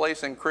take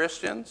place in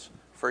Christians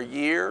for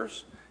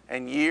years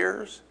and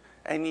years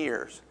and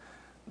years.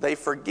 They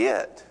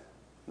forget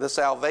the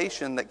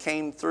salvation that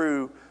came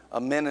through a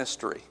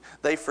ministry.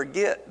 They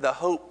forget the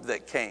hope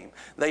that came.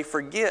 They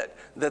forget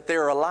that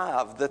they're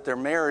alive, that their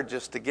marriage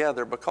is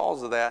together.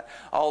 Because of that,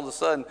 all of a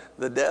sudden,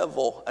 the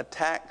devil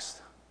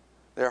attacks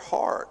their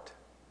heart,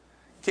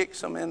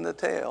 kicks them in the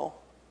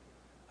tail,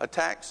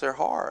 attacks their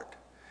heart.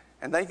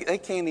 And they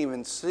can't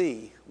even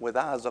see with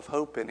eyes of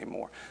hope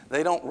anymore.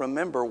 They don't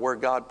remember where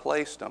God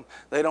placed them.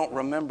 They don't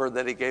remember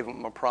that He gave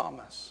them a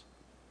promise.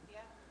 Yeah.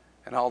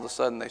 And all of a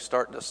sudden they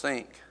start to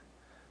sink.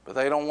 But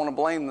they don't want to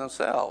blame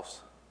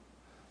themselves.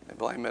 They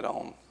blame it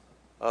on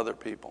other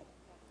people.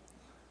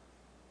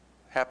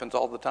 Happens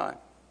all the time.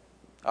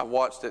 I've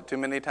watched it too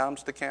many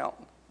times to count.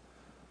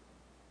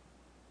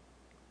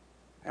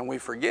 And we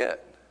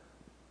forget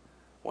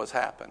what's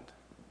happened.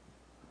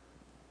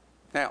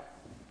 Now,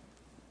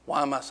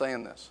 why am I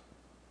saying this?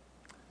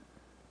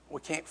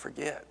 We can't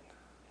forget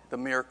the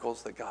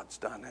miracles that God's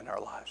done in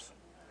our lives.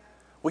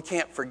 We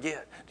can't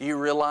forget. Do you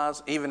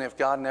realize even if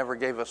God never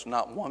gave us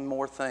not one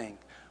more thing,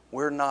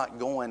 we're not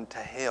going to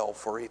hell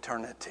for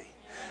eternity.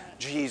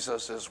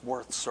 Jesus is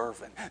worth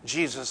serving.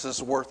 Jesus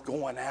is worth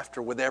going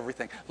after with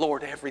everything.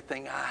 Lord,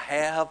 everything I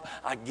have,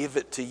 I give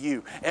it to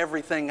you.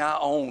 Everything I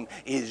own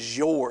is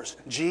yours.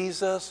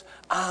 Jesus,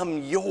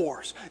 I'm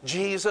yours.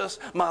 Jesus,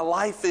 my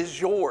life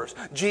is yours.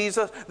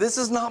 Jesus, this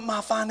is not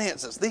my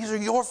finances. These are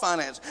your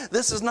finances.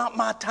 This is not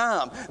my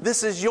time.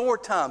 This is your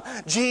time.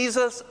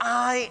 Jesus,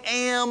 I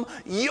am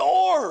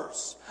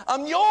yours.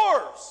 I'm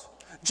yours.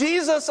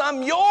 Jesus,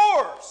 I'm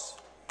yours.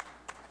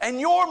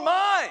 And you're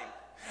mine.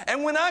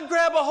 And when I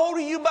grab a hold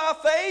of you by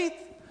faith,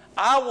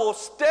 I will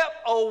step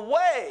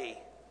away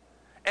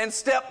and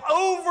step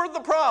over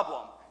the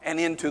problem and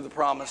into the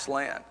promised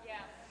land. Yeah.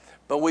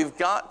 But we've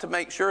got to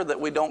make sure that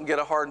we don't get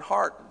a hardened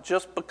heart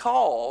just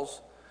because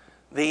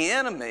the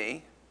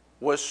enemy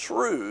was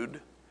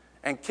shrewd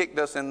and kicked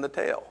us in the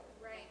tail.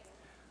 Right.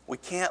 We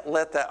can't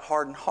let that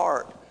hardened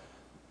heart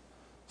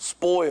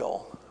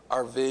spoil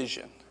our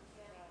vision.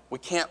 Yeah. We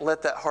can't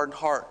let that hardened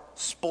heart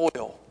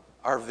spoil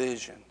our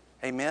vision.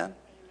 Amen?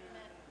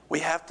 We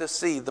have to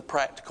see the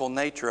practical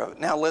nature of it.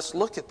 Now let's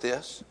look at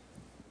this.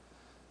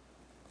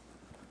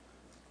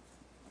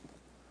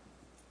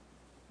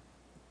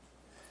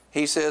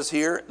 He says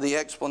here, the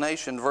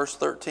explanation, verse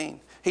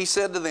 13. He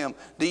said to them,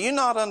 do you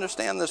not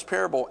understand this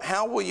parable?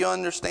 How will you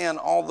understand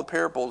all the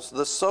parables?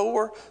 The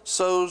sower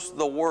sows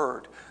the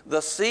word.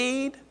 The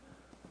seed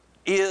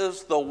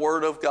is the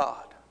word of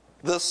God.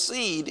 The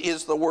seed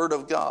is the word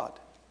of God.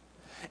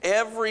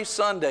 Every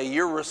Sunday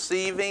you're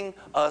receiving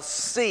a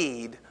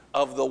seed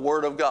of the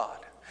Word of God.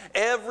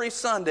 Every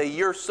Sunday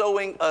you're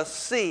sowing a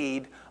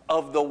seed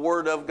of the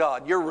Word of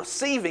God. You're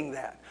receiving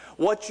that.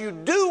 What you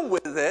do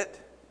with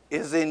it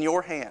is in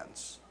your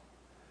hands.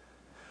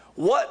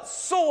 What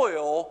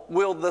soil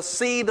will the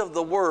seed of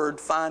the Word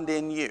find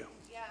in you?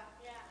 Yeah.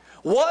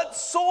 What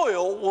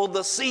soil will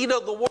the seed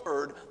of the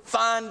Word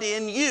find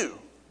in you?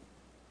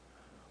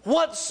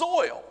 What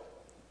soil?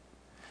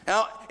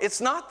 Now, it's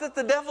not that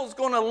the devil's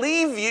going to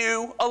leave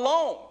you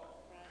alone.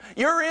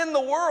 You're in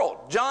the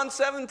world. John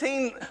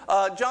 17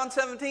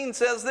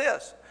 says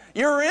this.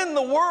 You're in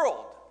the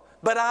world,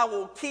 but I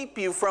will keep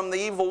you from the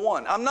evil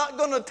one. I'm not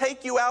going to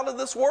take you out of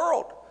this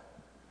world.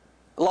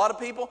 A lot of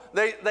people,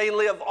 they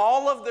live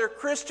all of their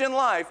Christian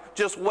life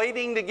just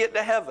waiting to get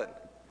to heaven.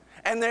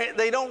 And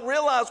they don't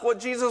realize what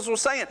Jesus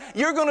was saying.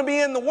 You're going to be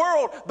in the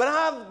world, but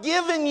I've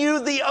given you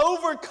the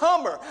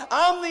overcomer.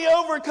 I'm the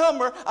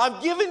overcomer.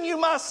 I've given you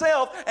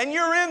myself, and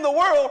you're in the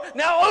world.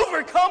 Now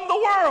overcome the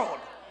world.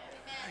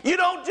 You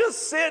don't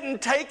just sit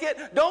and take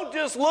it. Don't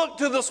just look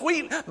to the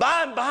sweet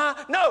by and by.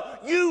 No,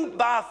 you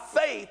by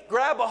faith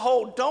grab a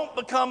hold. Don't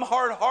become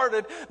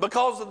hard-hearted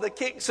because of the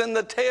kicks in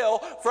the tail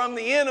from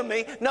the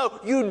enemy. No,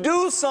 you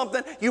do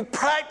something. You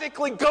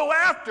practically go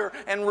after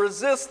and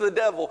resist the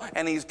devil,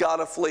 and he's got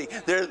to flee.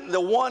 The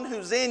one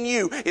who's in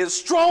you is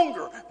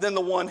stronger than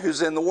the one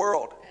who's in the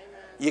world.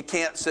 You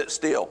can't sit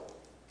still.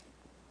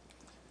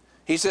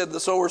 He said the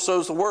sower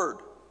sows the word.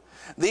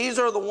 These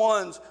are the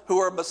ones who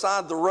are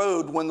beside the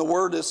road when the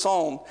word is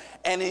sown.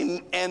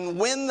 And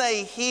when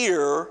they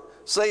hear,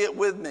 say it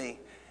with me,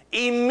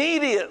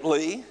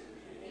 immediately,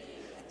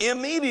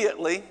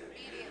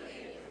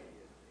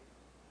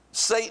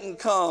 Satan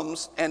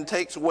comes and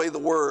takes away the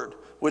word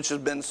which has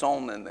been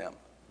sown in them.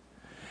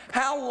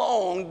 How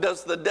long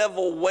does the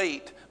devil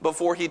wait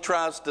before he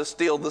tries to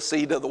steal the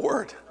seed of the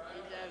word?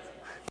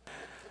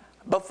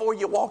 Before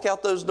you walk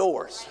out those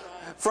doors.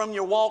 From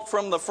your walk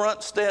from the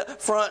front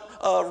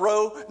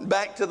row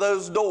back to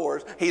those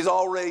doors, he's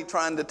already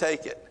trying to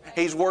take it.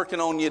 He's working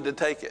on you to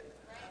take it.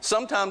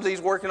 Sometimes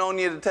he's working on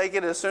you to take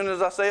it as soon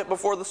as I say it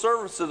before the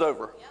service is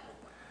over.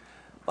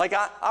 Like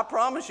I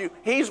promise you,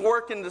 he's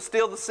working to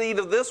steal the seed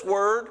of this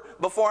word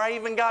before I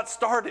even got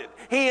started.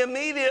 He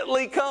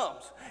immediately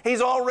comes.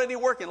 He's already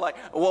working. Like,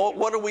 well,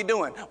 what are we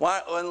doing?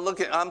 Why? And look,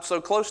 I'm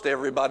so close to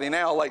everybody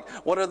now. Like,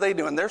 what are they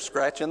doing? They're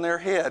scratching their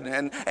head.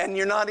 And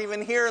you're not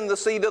even hearing the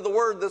seed of the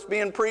word that's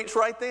being preached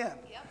right then.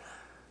 Yep.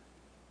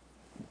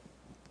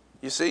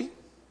 You see?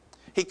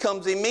 He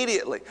comes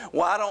immediately.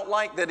 Well, I don't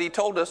like that he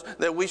told us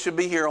that we should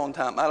be here on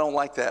time. I don't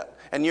like that.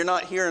 And you're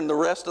not hearing the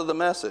rest of the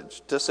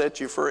message to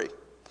set you free.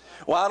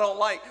 Well, I don't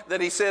like that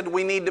he said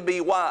we need to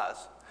be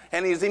wise.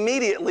 And he's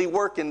immediately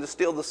working to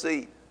steal the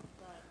seed.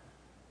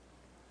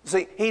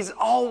 See, he's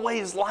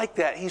always like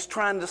that. He's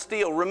trying to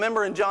steal.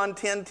 Remember in John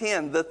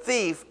 10:10, the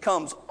thief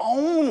comes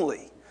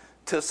only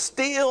to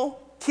steal,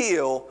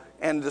 kill,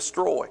 and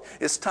destroy.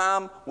 It's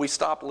time we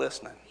stop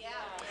listening. Yeah.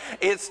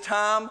 It's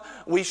time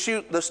we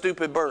shoot the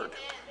stupid bird.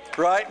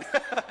 Right?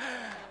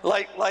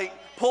 like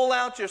pull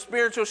out your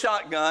spiritual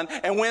shotgun,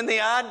 and when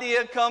the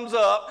idea comes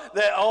up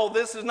that, oh,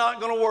 this is not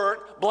going to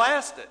work,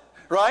 blast it.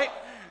 Right?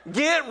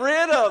 Get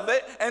rid of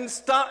it and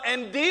stop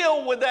and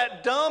deal with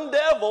that dumb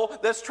devil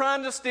that's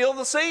trying to steal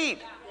the seed.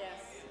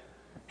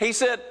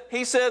 Yes.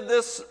 He said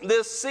this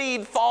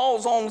seed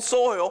falls on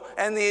soil,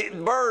 and the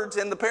birds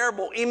in the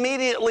parable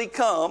immediately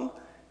come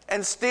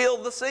and steal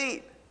the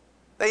seed.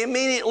 They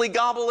immediately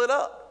gobble it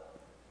up.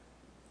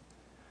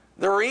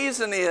 The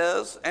reason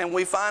is, and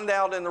we find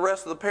out in the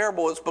rest of the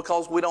parable, is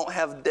because we don't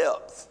have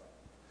depth.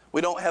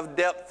 We don't have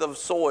depth of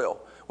soil.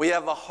 We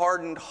have a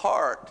hardened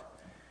heart.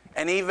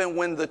 And even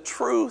when the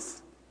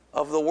truth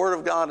of the Word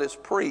of God is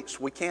preached,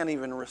 we can't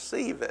even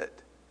receive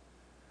it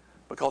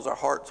because our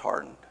heart's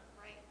hardened.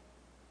 Right.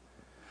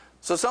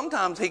 So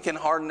sometimes he can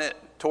harden it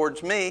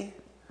towards me,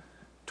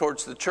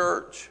 towards the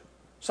church.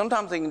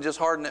 Sometimes he can just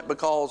harden it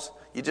because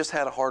you just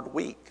had a hard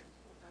week.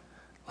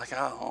 Like,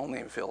 I don't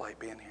even feel like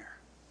being here.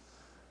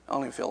 I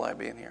don't even feel like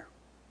being here.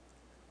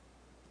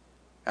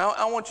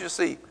 I want you to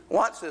see,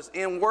 watch this.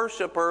 In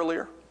worship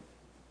earlier,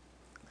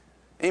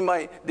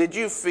 anybody, did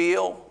you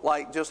feel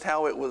like just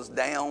how it was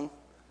down?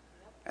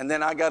 And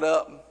then I got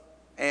up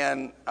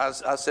and I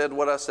said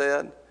what I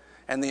said.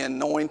 And the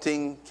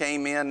anointing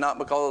came in, not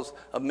because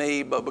of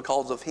me, but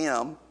because of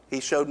him. He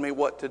showed me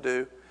what to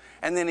do.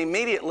 And then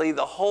immediately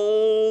the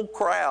whole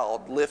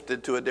crowd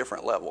lifted to a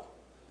different level.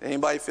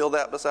 Anybody feel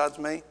that besides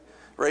me?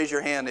 Raise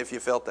your hand if you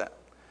felt that.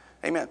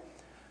 Amen.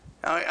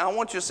 I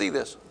want you to see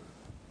this.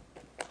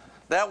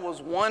 That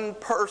was one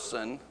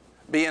person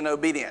being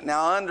obedient.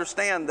 Now, I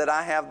understand that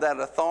I have that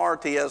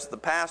authority as the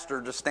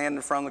pastor to stand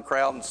in front of the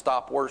crowd and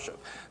stop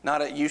worship.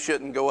 Not that you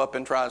shouldn't go up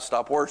and try to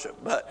stop worship,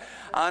 but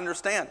I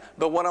understand.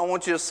 But what I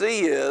want you to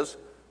see is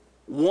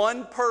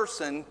one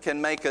person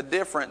can make a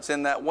difference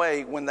in that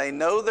way when they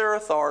know their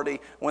authority,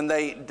 when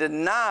they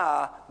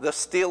deny the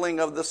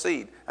stealing of the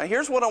seed. Now,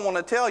 here's what I want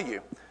to tell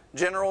you.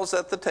 General's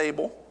at the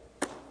table,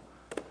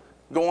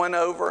 going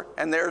over,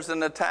 and there's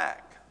an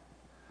attack.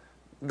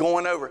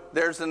 Going over,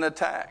 there's an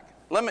attack.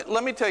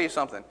 Let me tell you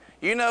something.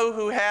 You know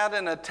who had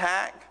an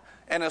attack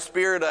and a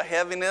spirit of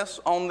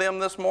heaviness on them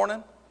this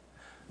morning?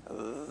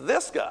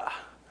 This guy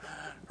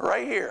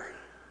right here.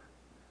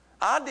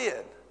 I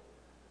did.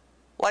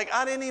 Like,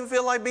 I didn't even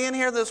feel like being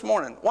here this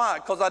morning. Why?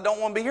 Because I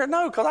don't want to be here?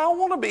 No, because I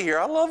want to be here.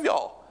 I love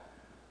y'all.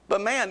 But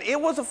man, it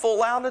was a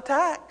full-out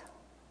attack.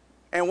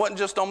 And it wasn't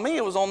just on me,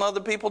 it was on other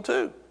people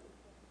too.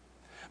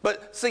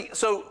 But see,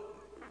 so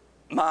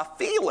my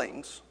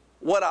feelings,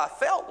 what I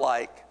felt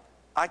like,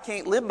 I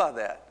can't live by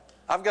that.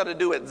 I've got to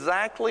do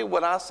exactly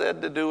what I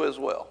said to do as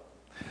well.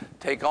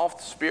 Take off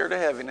the spirit of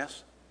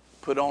heaviness,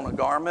 put on a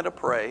garment of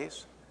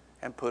praise,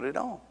 and put it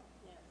on.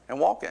 And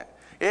walk in it.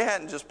 It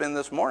hadn't just been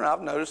this morning.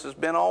 I've noticed it's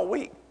been all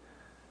week.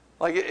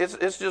 Like,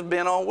 it's just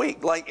been all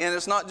week. Like, and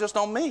it's not just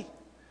on me.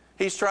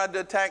 He's tried to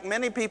attack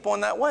many people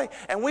in that way.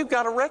 And we've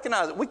got to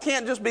recognize it. We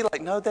can't just be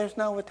like, no, there's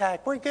no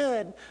attack. We're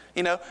good.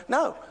 You know,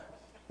 no,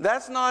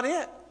 that's not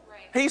it. Right.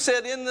 He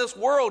said in this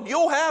world,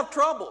 you'll have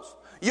troubles.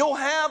 You'll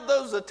have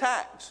those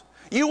attacks.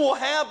 You will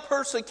have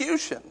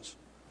persecutions.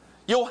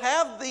 You'll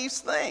have these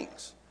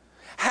things.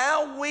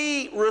 How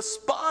we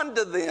respond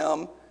to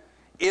them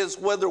is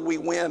whether we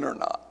win or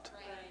not.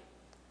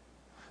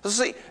 Right.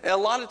 See, a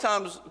lot of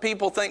times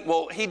people think,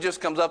 well, he just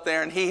comes up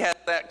there and he has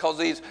that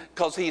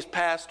because he's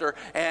pastor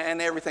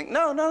and everything.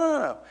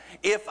 No.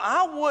 If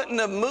I wouldn't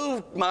have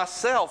moved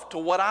myself to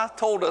what I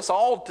told us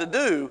all to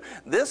do,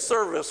 this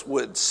service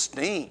would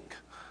stink.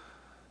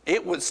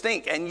 It would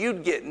stink, and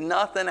you'd get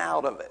nothing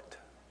out of it.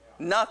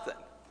 Nothing.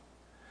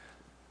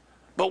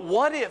 But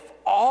what if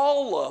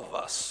all of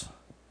us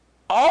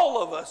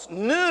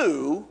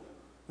knew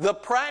the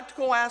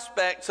practical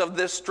aspects of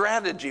this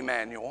strategy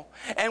manual,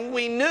 and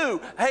we knew,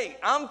 hey,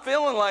 I'm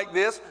feeling like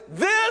this.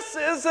 This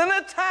is an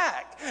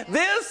attack.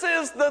 This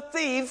is the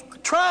thief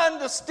trying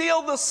to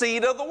steal the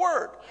seed of the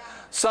word.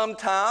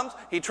 Sometimes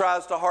he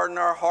tries to harden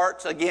our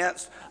hearts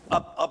against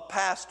a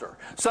pastor.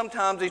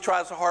 Sometimes he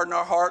tries to harden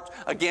our hearts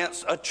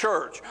against a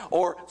church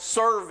or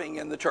serving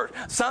in the church.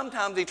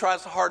 Sometimes he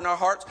tries to harden our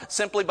hearts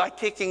simply by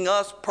kicking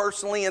us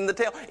personally in the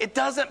tail. It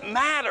doesn't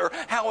matter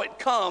how it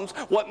comes.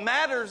 What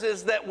matters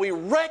is that we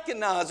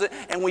recognize it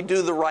and we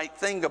do the right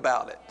thing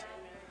about it.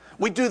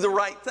 We do the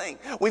right thing.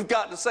 We've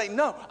got to say,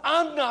 no,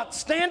 I'm not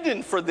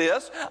standing for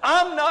this.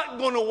 I'm not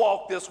going to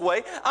walk this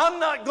way. I'm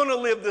not going to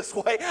live this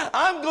way.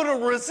 I'm going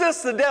to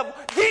resist the devil.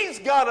 He's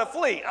got to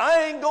flee.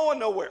 I ain't going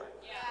nowhere.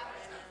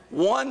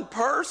 One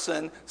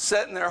person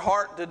set in their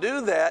heart to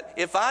do that.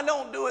 If I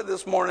don't do it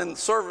this morning, the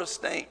service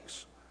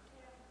stinks.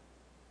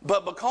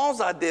 But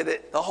because I did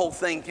it, the whole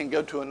thing can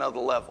go to another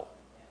level.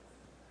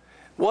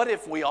 What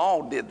if we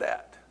all did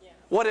that?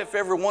 What if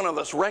every one of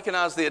us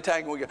recognized the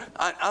attack and we go,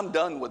 I'm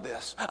done with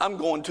this. I'm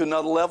going to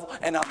another level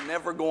and I'm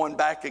never going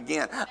back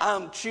again.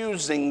 I'm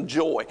choosing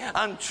joy.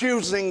 I'm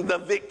choosing the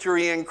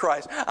victory in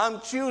Christ. I'm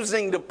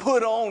choosing to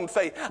put on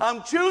faith.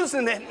 I'm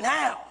choosing it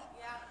now.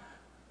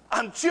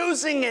 I'm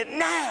choosing it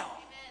now.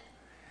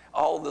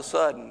 All of a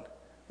sudden,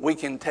 we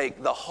can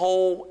take the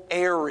whole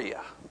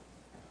area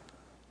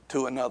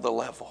to another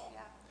level.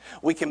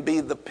 We can be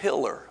the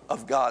pillar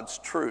of God's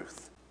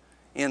truth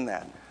in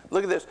that.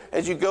 Look at this.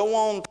 As you go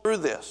on through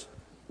this,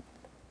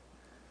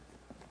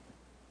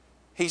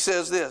 he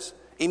says this,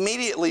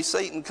 immediately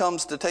Satan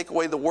comes to take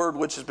away the word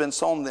which has been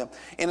sown in them.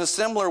 In a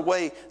similar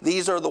way,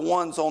 these are the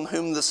ones on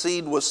whom the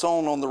seed was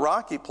sown on the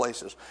rocky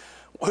places,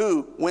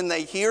 who, when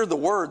they hear the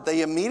word,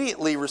 they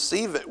immediately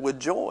receive it with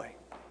joy.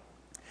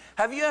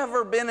 Have you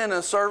ever been in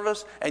a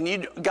service and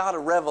you got a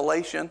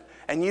revelation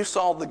and you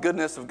saw the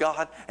goodness of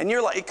God and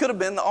you're like, it could have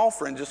been the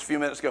offering just a few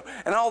minutes ago,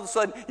 and all of a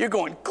sudden you're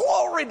going,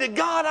 glory to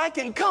God, I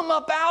can come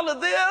up out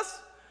of this.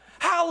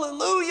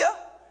 Hallelujah.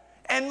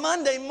 And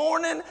Monday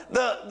morning,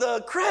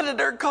 the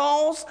creditor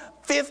calls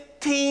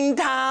 15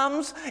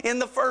 times in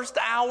the first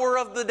hour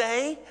of the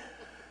day.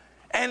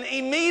 And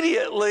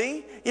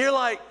immediately, you're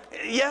like,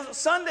 yes,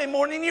 Sunday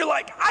morning, you're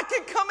like, I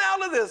can come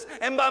out of this.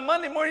 And by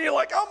Monday morning, you're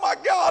like, oh my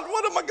God,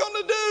 what am I going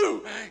to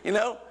do? You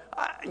know,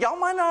 y'all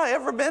might not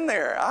have ever been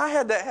there. I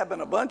had that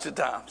happen a bunch of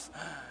times.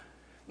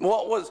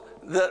 What was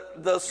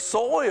the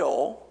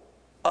soil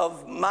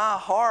of my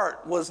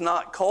heart was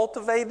not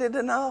cultivated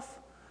enough.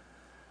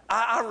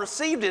 I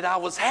received it. I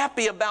was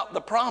happy about the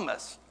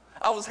promise.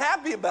 I was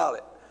happy about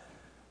it.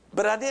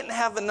 But I didn't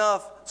have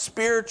enough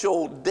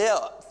spiritual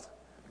depth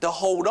to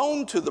hold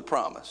on to the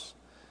promise.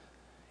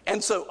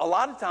 And so a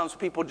lot of times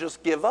people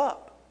just give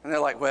up. And they're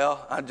like,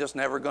 well, I'm just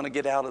never going to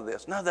get out of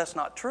this. No, that's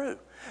not true.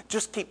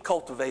 Just keep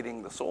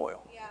cultivating the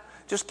soil. Yeah.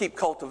 Just keep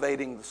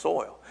cultivating the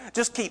soil.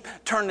 Just keep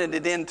turning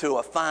it into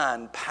a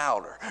fine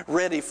powder,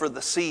 ready for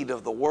the seed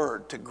of the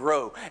word to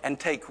grow and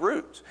take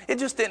roots. It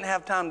just didn't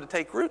have time to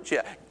take roots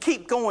yet.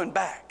 Keep going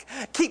back.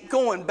 Keep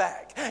going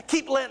back.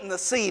 Keep letting the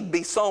seed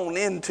be sown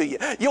into you.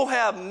 You'll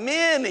have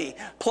many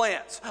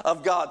plants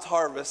of God's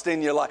harvest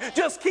in your life.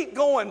 Just keep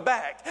going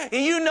back.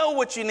 And you know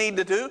what you need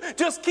to do.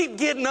 Just keep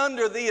getting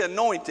under the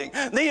anointing.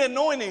 The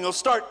anointing will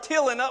start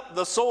tilling up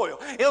the soil.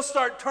 It'll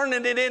start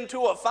turning it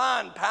into a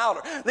fine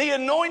powder. The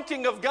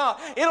anointing of God,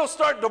 it'll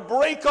start to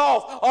break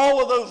off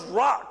all of those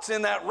rocks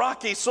in that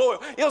rocky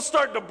soil. It'll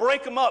start to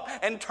break them up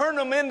and turn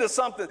them into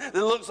something that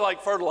looks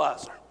like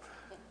fertilizer.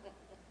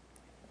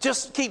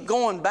 Just keep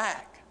going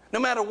back. No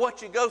matter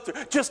what you go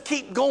through, just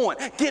keep going.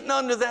 Getting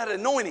under that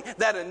anointing.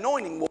 That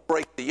anointing will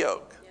break the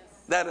yoke. Yes.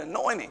 That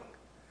anointing.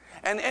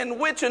 And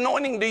which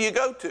anointing do you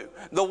go to?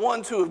 The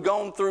ones who have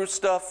gone through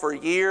stuff for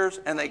years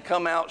and they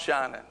come out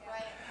shining.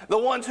 The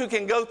ones who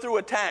can go through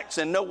attacks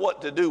and know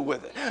what to do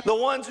with it. The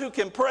ones who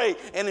can pray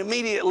and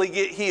immediately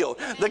get healed.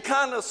 The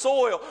kind of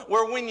soil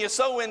where when you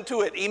sow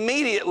into it,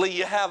 immediately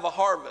you have a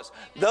harvest.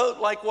 Those,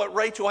 like what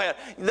Rachel had.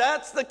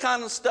 That's the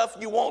kind of stuff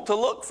you want to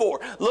look for.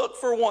 Look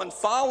for one.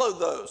 Follow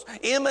those.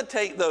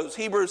 Imitate those.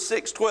 Hebrews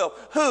 6:12.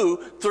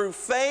 Who, through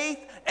faith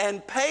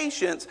and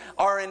patience,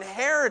 are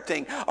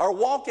inheriting, are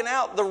walking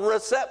out the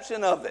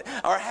reception of it,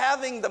 are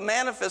having the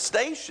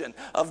manifestation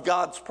of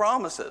God's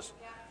promises.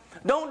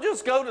 Don't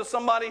just go to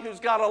somebody who's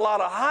got a lot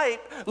of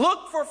hype.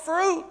 Look for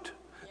fruit.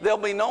 They'll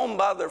be known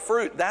by their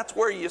fruit. That's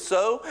where you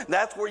sow.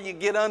 That's where you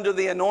get under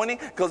the anointing.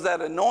 Because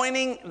that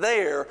anointing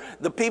there,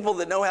 the people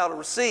that know how to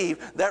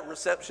receive, that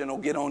reception will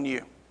get on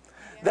you.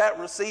 That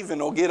receiving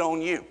will get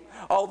on you.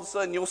 All of a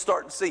sudden you'll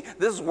start to see,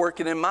 this is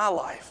working in my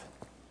life.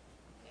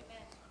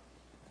 Amen.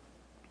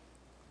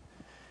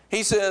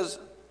 He says,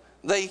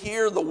 they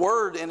hear the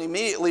word and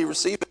immediately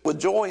receive it with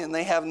joy, and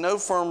they have no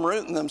firm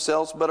root in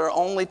themselves, but are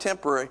only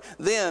temporary.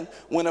 Then,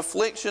 when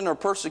affliction or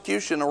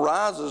persecution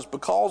arises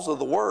because of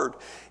the word,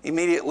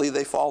 immediately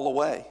they fall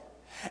away.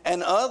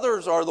 And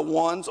others are the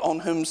ones on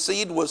whom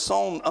seed was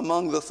sown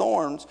among the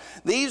thorns.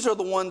 These are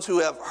the ones who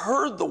have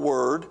heard the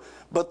word,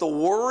 but the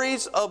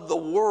worries of the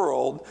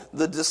world,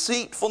 the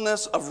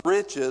deceitfulness of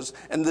riches,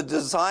 and the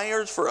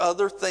desires for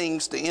other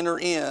things to enter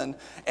in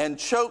and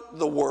choke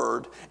the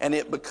word, and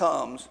it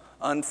becomes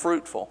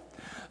unfruitful.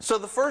 So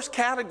the first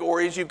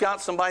category is you've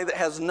got somebody that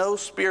has no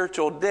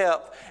spiritual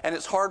depth, and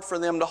it's hard for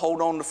them to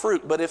hold on to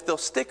fruit. But if they'll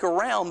stick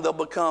around, they'll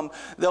become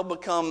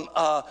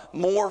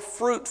more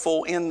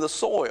fruitful in the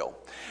soil.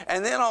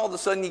 And then all of a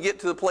sudden you get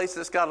to the place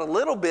that's got a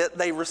little bit,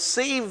 they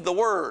receive the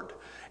word,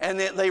 and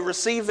they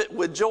receive it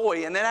with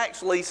joy, and it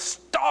actually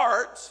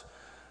starts,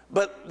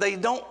 but they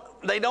don't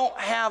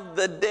have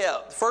the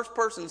depth. First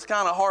person's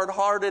kind of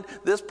hard-hearted.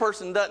 This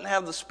person doesn't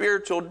have the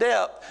spiritual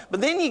depth.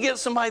 But then you get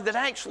somebody that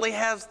actually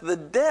has the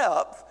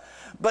depth,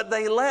 but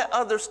they let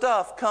other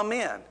stuff come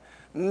in.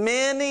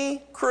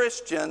 Many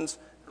Christians,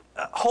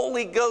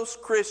 Holy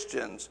Ghost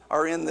Christians,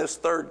 are in this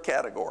third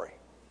category.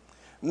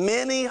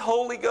 Many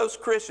Holy Ghost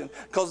Christians,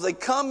 because they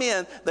come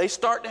in, they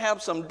start to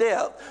have some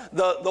depth.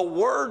 The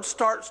Word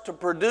starts to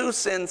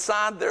produce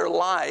inside their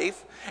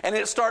life, and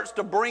it starts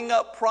to bring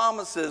up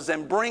promises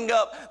and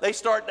they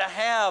start to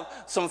have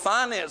some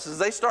finances.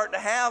 They start to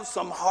have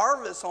some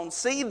harvest on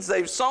seeds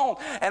they've sown.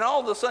 And all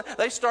of a sudden,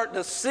 they start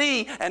to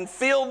see and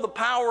feel the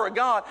power of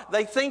God.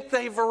 They think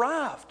they've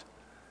arrived.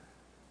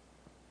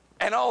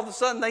 And all of a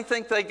sudden, they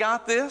think they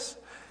got this,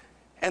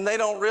 and they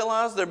don't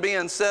realize they're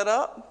being set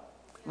up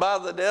by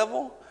the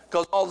devil,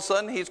 because all of a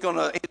sudden he's going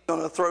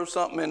to throw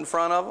something in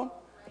front of them,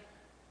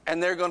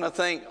 and they're going to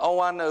think,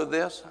 oh, I know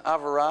this,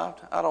 I've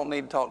arrived, I don't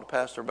need to talk to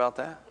Pastor about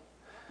that,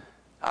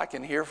 I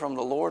can hear from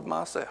the Lord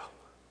myself.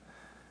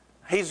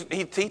 He's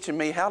teaching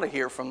me how to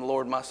hear from the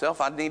Lord myself.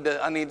 I need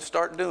to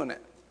start doing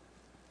it.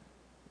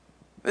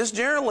 This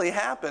generally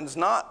happens.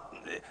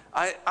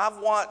 I've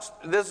watched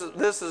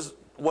this is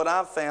what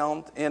I've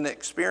found in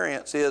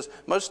experience is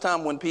most of the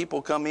time when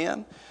people come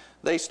in,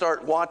 they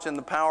start watching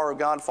the power of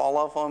God fall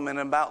off on them, and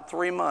in about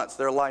 3 months,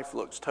 their life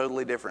looks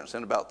totally different. It's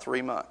in about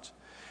 3 months.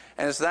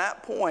 And it's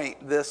that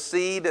point, this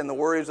seed and the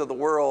worries of the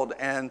world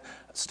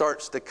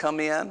starts to come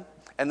in,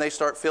 and they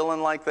start feeling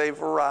like they've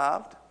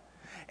arrived.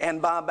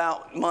 And by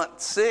about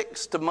month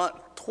 6 to month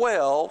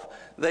 12,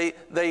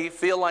 they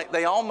feel like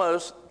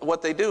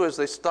what they do is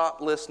they stop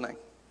listening.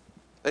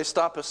 They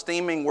stop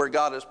esteeming where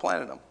God has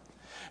planted them.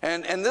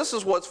 And this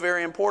is what's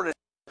very important.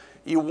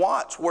 You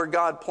watch where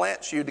God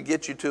plants you to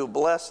get you to a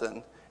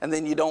blessing, and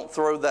then you don't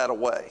throw that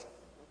away.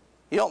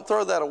 You don't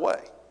throw that away.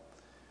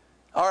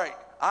 All right,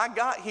 I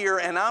got here,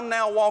 and I'm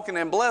now walking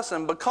in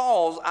blessing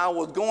because I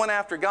was going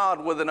after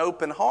God with an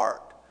open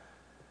heart.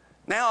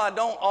 Now I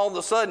don't all of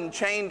a sudden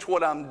change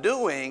what I'm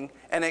doing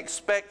and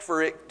expect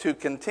for it to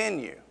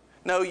continue.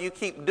 No, you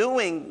keep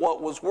doing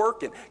what was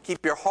working.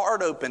 Keep your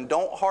heart open.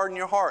 Don't harden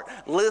your heart.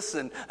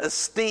 Listen,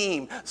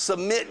 esteem,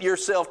 submit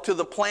yourself to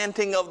the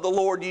planting of the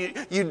Lord.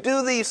 You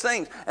do these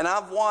things. And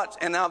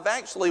I've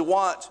actually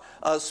watched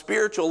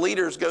spiritual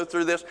leaders go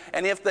through this.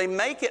 And if they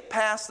make it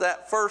past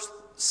that first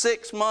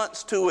 6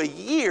 months to a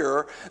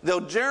year,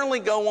 they'll generally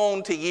go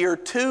on to year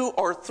 2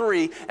 or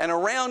 3, and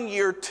around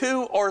year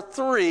 2 or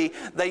 3,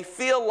 they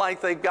feel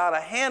like they've got a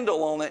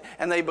handle on it,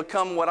 and they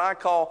become what I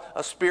call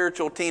a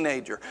spiritual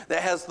teenager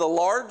that has the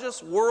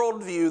largest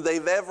worldview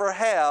they've ever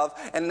have,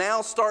 and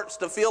now starts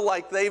to feel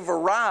like they've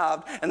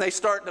arrived, and they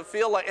start to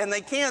feel like, and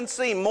they can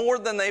see more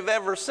than they've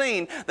ever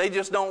seen. They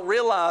just don't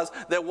realize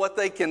that what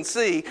they can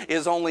see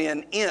is only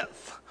an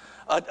nth,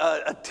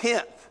 a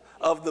tenth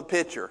of the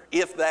picture,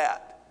 if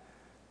that.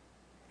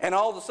 And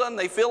all of a sudden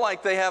they feel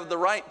like they have the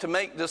right to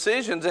make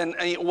decisions. And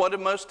what do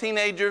most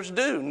teenagers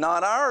do?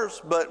 Not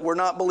ours, but we're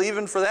not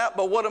believing for that.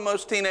 But what do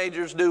most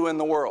teenagers do in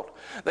the world?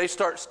 They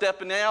start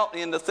stepping out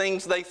into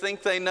things they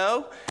think they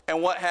know.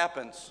 And what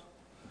happens?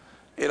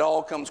 It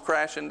all comes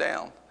crashing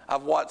down.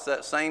 I've watched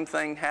that same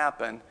thing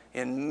happen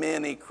in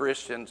many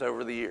Christians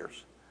over the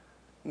years.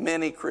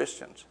 Many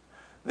Christians.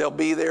 They'll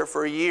be there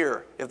for a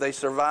year. If they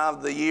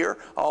survive the year,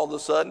 all of a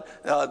sudden,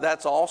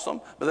 that's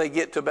awesome. But they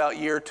get to about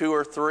year 2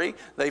 or 3,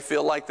 they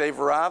feel like they've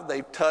arrived.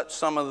 They've touched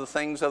some of the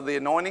things of the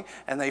anointing,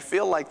 and they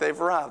feel like they've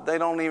arrived. They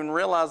don't even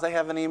realize they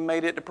haven't even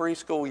made it to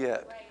preschool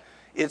yet. Right.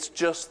 It's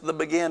just the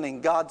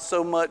beginning. God's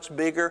so much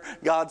bigger.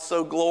 God's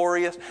so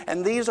glorious.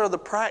 And these are the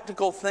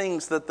practical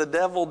things that the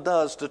devil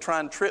does to try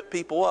and trip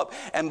people up.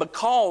 And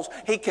because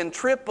he can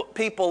trip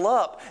people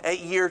up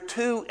at year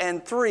 2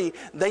 and 3,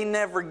 they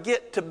never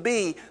get to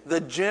be the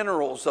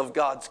generals of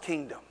God's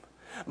kingdom.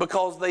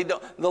 Because they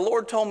don't. The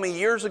Lord told me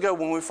years ago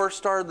when we first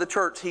started the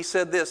church, He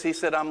said this. He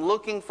said, I'm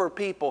looking for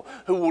people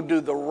who will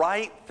do the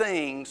right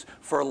things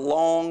for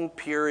long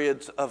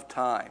periods of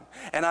time.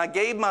 And I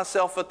gave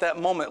myself at that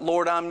moment,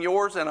 Lord, I'm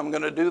yours, and I'm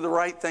going to do the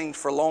right things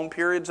for long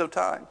periods of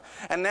time.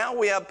 And now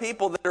we have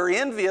people that are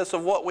envious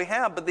of what we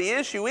have. But the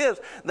issue is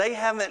they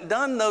haven't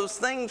done those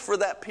things for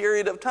that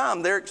period of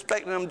time. They're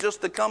expecting them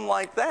just to come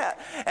like that.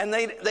 And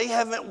they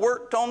haven't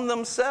worked on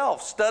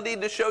themselves. Study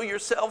to show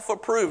yourself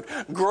approved.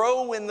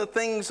 Grow in the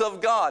things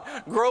of God.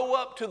 Grow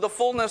up to the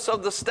fullness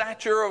of the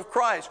stature of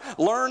Christ.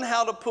 Learn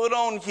how to put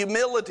on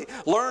humility.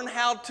 Learn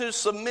how to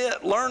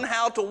submit. Learn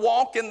how to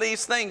walk in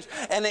these things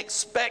and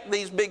expect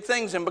these big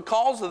things. And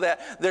because of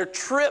that, they're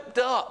tripped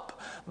up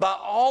by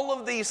all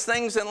of these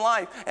things in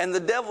life. And the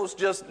devil's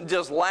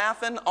just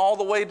laughing all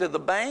the way to the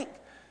bank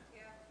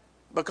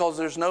because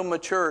there's no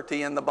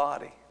maturity in the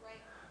body.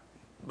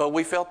 But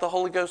we felt the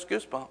Holy Ghost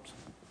goosebumps.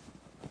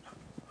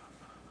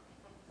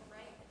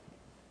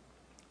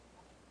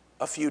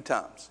 a few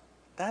times.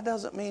 That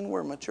doesn't mean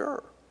we're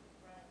mature.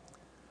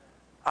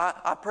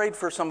 I prayed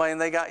for somebody and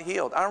they got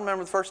healed. I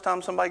remember the first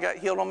time somebody got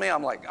healed on me,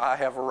 I'm like, I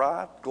have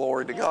arrived.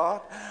 Glory to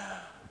God.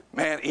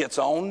 Man, it's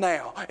on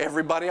now.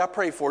 Everybody I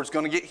pray for is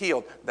going to get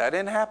healed. That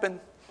didn't happen.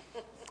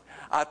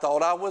 I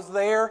thought I was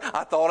there.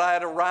 I thought I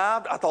had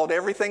arrived. I thought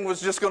everything was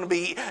just going to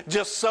be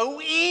just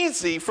so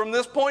easy from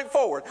this point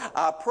forward.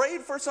 I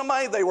prayed for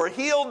somebody. They were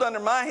healed under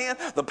my hand.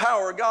 The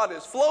power of God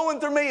is flowing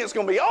through me. It's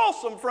going to be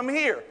awesome from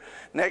here.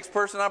 Next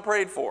person I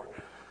prayed for.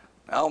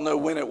 I don't know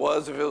when it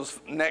was, if it was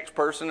next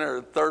person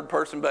or third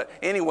person, but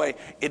anyway,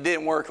 it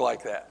didn't work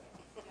like that.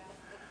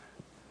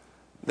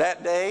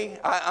 That day,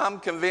 I'm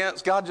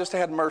convinced God just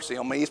had mercy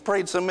on me. He's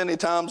prayed so many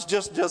times,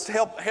 just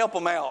help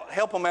him out.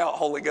 Help him out,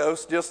 Holy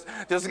Ghost. Just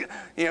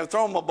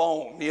throw him a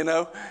bone, He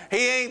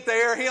ain't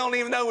there. He don't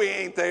even know he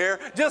ain't there.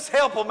 Just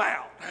help him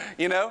out,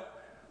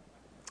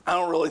 I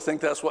don't really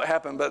think that's what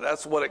happened, but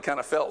that's what it kind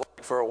of felt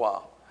like for a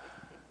while.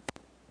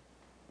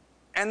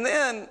 And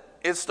then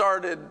it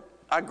started...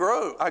 I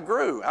grew.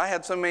 I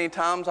had so many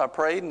times I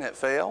prayed and it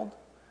failed.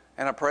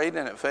 And I prayed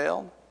and it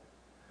failed.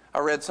 I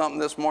read something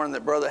this morning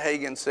that Brother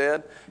Hagin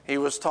said. He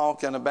was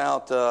talking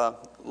about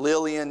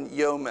Lillian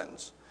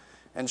Yeomans.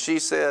 And she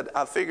said,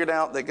 I figured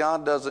out that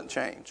God doesn't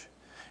change.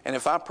 And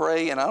if I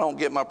pray and I don't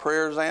get my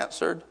prayers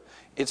answered,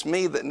 it's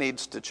me that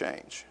needs to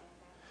change.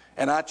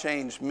 And I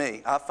change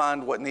me. I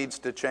find what needs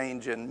to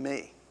change in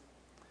me.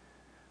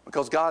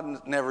 Because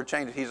God never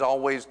changes. He's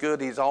always good.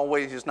 He's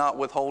not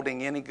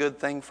withholding any good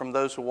thing from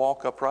those who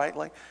walk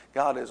uprightly.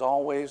 God is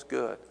always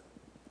good.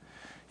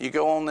 You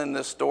go on in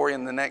this story,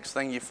 and the next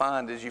thing you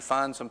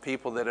find some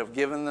people that have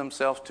given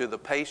themselves to the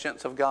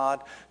patience of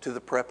God, to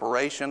the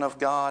preparation of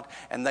God,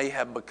 and they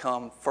have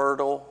become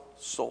fertile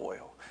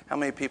soil. How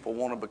many people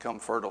want to become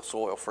fertile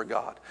soil for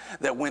God?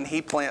 That when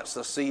He plants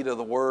the seed of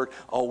the Word,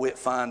 it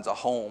finds a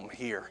home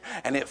here.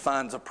 And it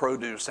finds a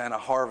produce and a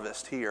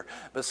harvest here.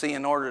 But see,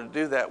 in order to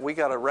do that, we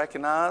got to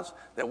recognize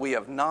that we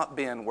have not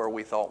been where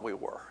we thought we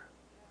were.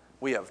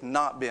 We have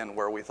not been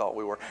where we thought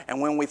we were. And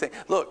when we think,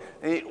 look,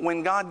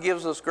 when God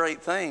gives us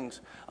great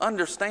things,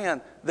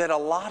 understand that a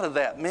lot of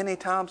that, many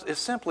times, is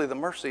simply the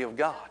mercy of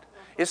God.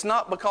 It's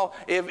not because,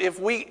 if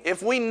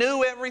we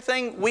knew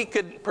everything, we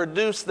could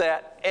produce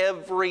that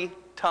every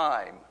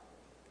time.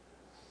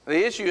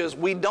 The issue is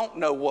we don't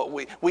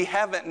know we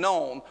haven't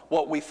known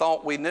what we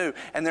thought we knew.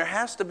 And there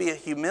has to be a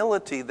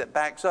humility that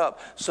backs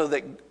up so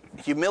that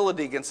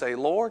humility can say,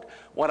 Lord,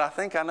 what I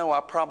think I know,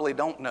 I probably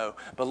don't know.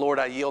 But Lord,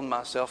 I yield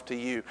myself to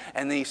you.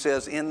 And then He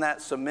says, in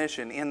that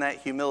submission, in that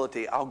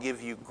humility, I'll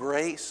give you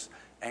grace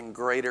and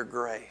greater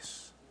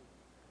grace.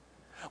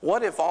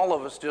 What if all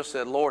of us just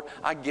said, Lord,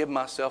 I give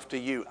myself to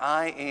you.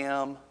 I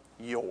am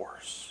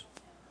yours.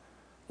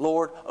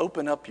 Lord,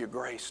 open up your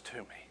grace to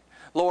me.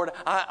 Lord,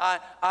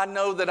 I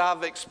know that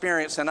I've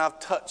experienced and I've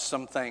touched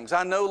some things.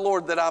 I know,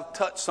 Lord, that I've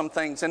touched some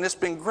things and it's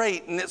been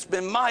great and it's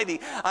been mighty.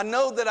 I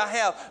know that I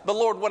have. But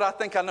Lord, what I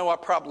think I know, I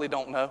probably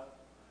don't know.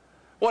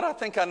 What I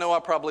think I know, I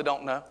probably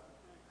don't know.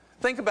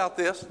 Think about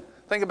this.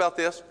 Think about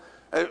this.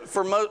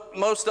 For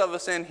most of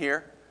us in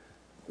here,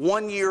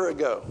 1 year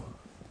ago,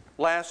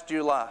 last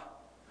July,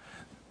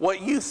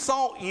 what you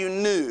thought you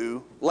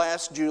knew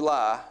last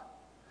July,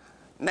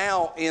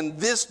 now in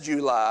this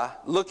July,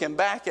 looking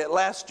back at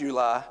last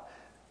July,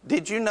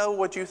 did you know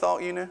what you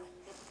thought you knew?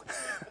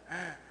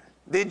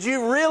 Did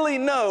you really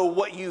know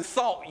what you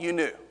thought you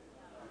knew?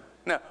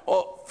 No.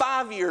 Well,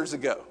 5 years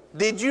ago,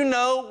 did you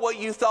know what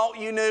you thought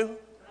you knew?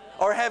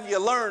 Or have you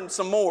learned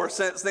some more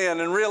since then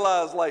and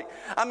realized,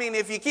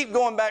 if you keep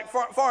going back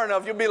far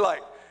enough, you'll be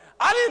like,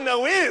 I didn't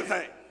know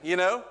anything,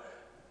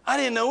 I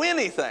didn't know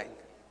anything.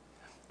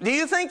 Do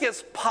you think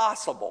it's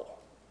possible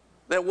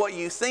that what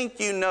you think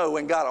you know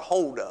and got a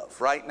hold of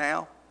right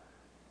now,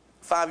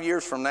 5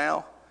 years from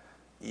now,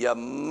 you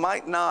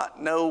might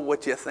not know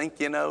what you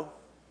think you know?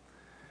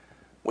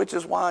 Which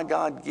is why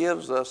God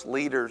gives us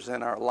leaders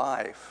in our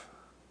life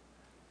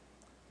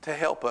to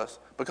help us.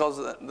 Because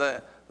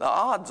the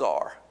odds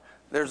are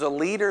there's a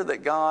leader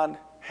that God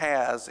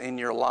has in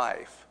your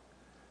life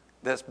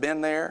that's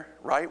been there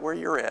right where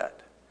you're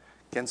at,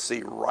 can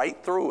see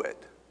right through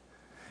it.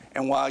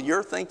 And while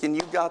you're thinking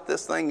you got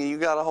this thing and you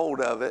got a hold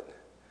of it,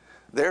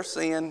 they're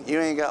seeing you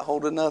ain't got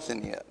hold of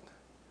nothing yet.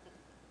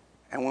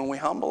 And when we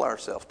humble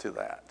ourselves to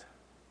that,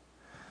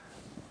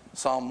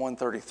 Psalm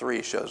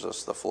 133 shows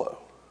us the flow.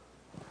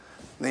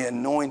 The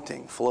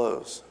anointing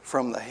flows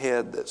from the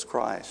head, that's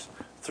Christ,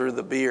 through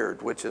the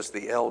beard, which is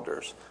the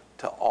elders,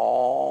 to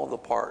all the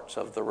parts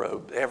of the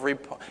robe.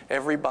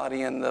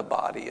 Everybody in the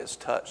body is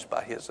touched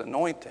by His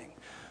anointing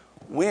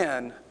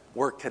when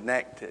we're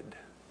connected.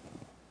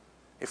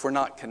 If we're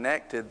not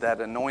connected, that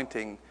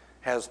anointing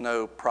has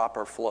no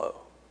proper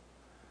flow.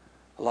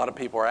 A lot of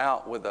people are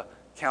out with a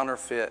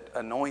counterfeit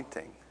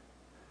anointing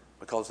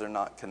because they're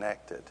not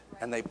connected.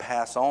 And they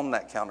pass on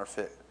that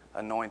counterfeit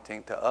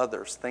anointing to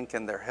others,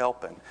 thinking they're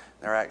helping.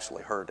 They're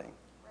actually hurting.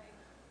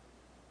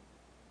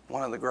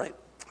 One of the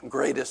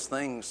greatest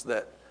things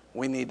that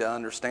we need to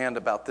understand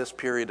about this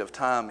period of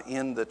time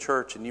in the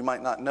church. And you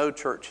might not know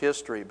church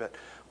history, but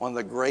one of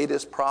the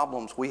greatest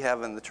problems we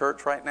have in the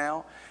church right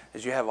now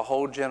is you have a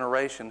whole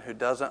generation who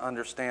doesn't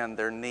understand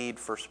their need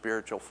for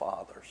spiritual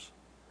fathers.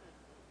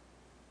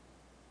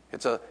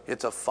 It's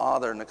a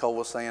father, Nicole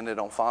was saying it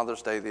on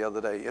Father's Day the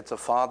other day, it's a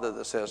father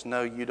that says,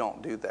 no, you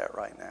don't do that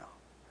right now.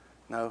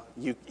 No,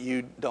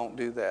 you don't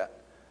do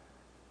that.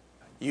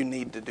 You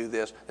need to do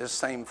this. This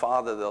same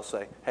father, they'll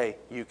say, hey,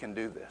 you can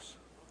do this.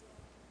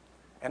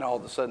 And all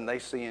of a sudden they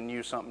see in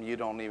you something you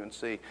don't even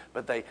see,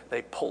 but they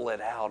pull it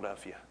out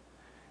of you.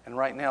 And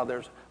right now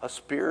there's a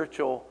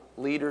spiritual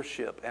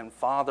leadership and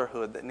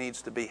fatherhood that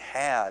needs to be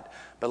had.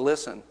 But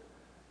listen,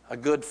 a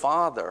good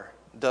father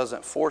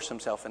doesn't force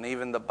himself, and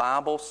even the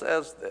Bible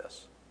says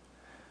this.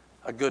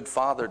 A good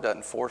father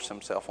doesn't force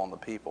himself on the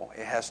people.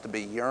 It has to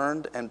be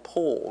yearned and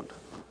pulled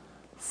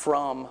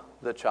from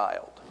the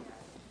child.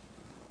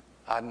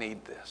 I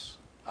need this.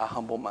 I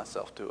humble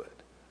myself to it.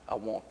 I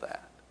want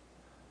that.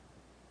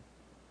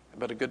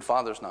 But a good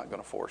father's not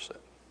going to force it.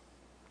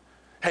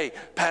 Hey,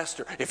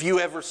 Pastor, if you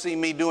ever see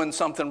me doing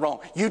something wrong,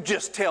 you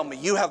just tell me.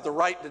 You have the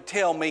right to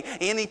tell me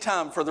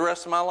anytime for the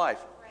rest of my life.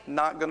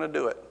 Not going to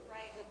do it.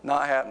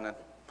 Not happening.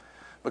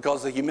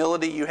 Because the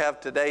humility you have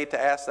today to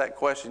ask that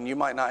question, you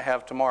might not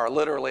have tomorrow.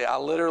 I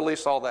literally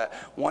saw that.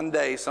 One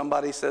day,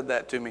 somebody said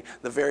that to me.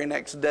 The very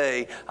next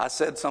day, I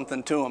said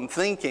something to them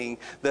thinking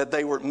that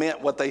they meant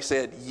what they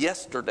said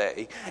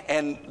yesterday.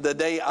 And the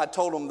day I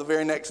told them the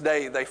very next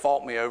day, they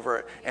fought me over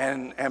it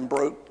and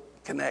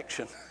broke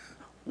connection.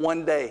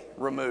 One day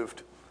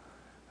removed.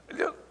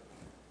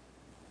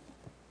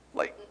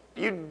 Like,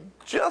 you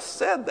just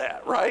said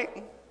that,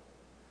 right?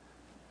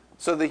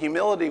 So the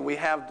humility we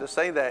have to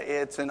say that,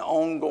 it's an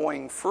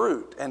ongoing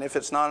fruit. And if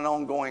it's not an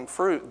ongoing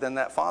fruit, then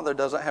that father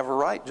doesn't have a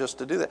right just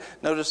to do that.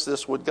 Notice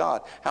this with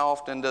God. How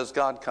often does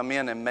God come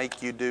in and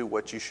make you do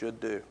what you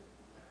should do?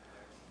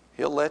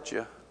 He'll let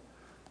you.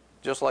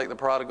 Just like the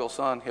prodigal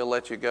son, he'll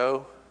let you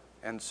go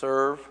and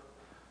serve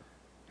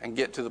and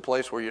get to the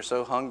place where you're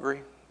so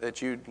hungry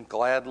that you'd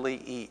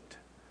gladly eat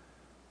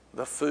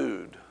the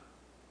food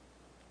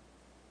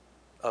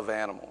of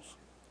animals.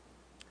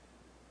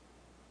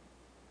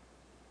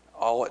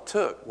 All it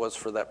took was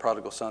for that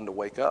prodigal son to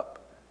wake up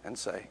and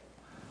say,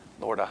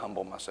 Lord, I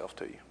humble myself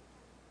to you.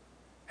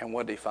 And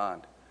what did he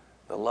find?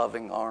 The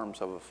loving arms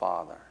of a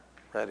father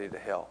ready to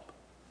help.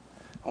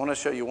 I want to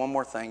show you one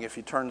more thing. If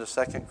you turn to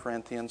 2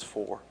 Corinthians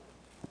 4.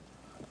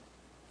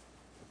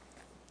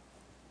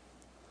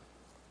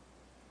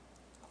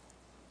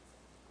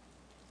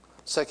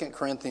 2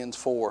 Corinthians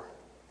 4,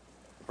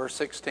 verse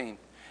 16.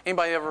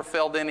 Anybody ever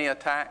felt any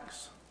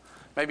attacks?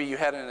 Maybe you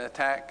had an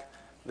attack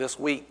this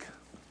week.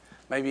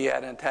 Maybe you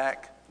had an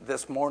attack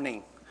this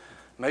morning.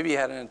 Maybe you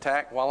had an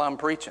attack while I'm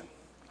preaching.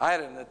 I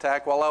had an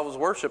attack while I was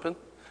worshiping.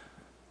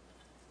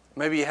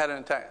 Maybe you had an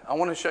attack. I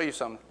want to show you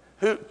something.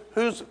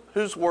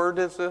 Whose word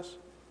is this?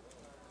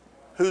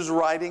 Who's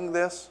writing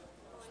this?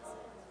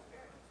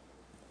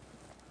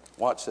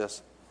 Watch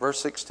this. Verse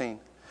 16.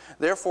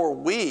 Therefore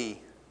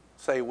we,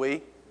 say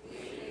we.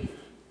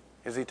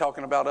 Is he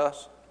talking about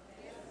us?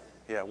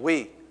 Yeah,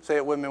 we. Say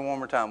it with me one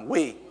more time.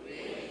 We.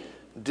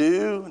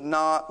 Do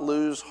not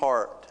lose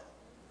heart.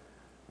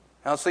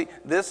 Now see,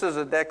 this is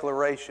a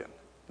declaration.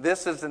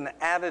 This is an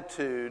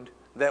attitude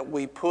that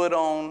we put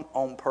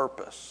on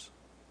purpose.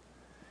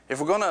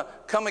 If we're going to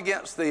come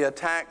against the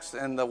attacks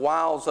and the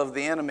wiles of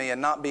the enemy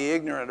and not be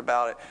ignorant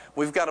about it,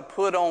 we've got to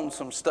put on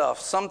some stuff.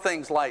 Some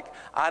things like,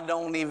 I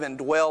don't even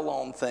dwell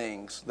on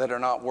things that are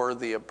not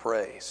worthy of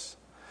praise.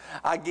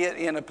 I get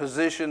in a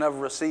position of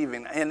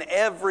receiving. In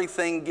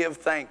everything give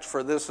thanks,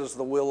 for this is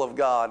the will of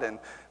God in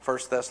 1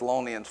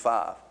 Thessalonians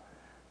 5.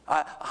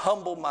 I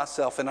humble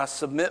myself and I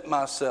submit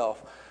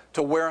myself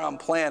to where I'm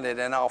planted,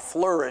 and I'll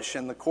flourish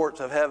in the courts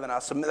of heaven.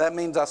 That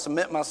means I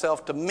submit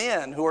myself to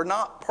men who are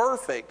not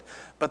perfect,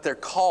 but they're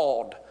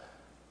called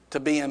to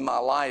be in my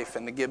life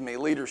and to give me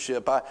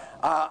leadership.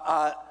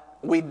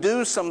 We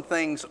do some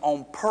things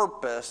on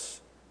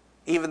purpose,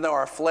 even though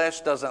our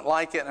flesh doesn't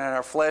like it and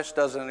our flesh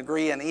doesn't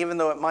agree, and even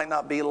though it might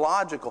not be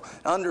logical.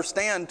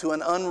 Understand, to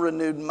an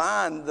unrenewed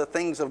mind, the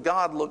things of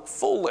God look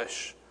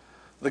foolish.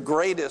 The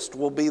greatest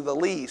will be the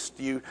least.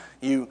 You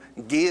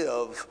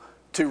give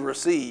to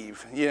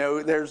receive. You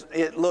know,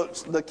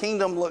 the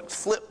kingdom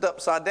looks flipped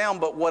upside down,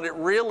 but what it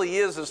really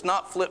is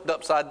not flipped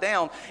upside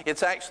down.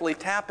 It's actually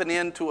tapping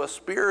into a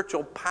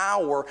spiritual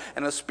power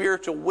and a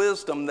spiritual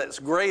wisdom that's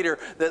greater,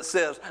 that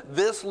says,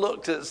 this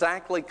looks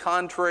exactly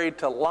contrary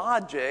to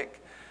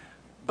logic,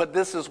 but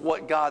this is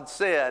what God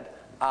said.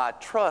 I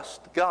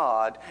trust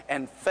God,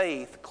 and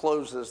faith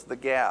closes the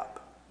gap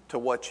to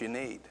what you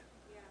need.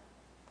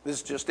 This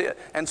is just it.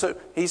 And so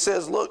he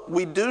says, look,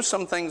 we do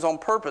some things on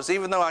purpose.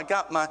 Even though I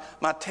got my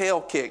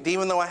tail kicked,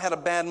 even though I had a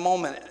bad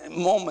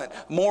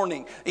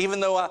morning,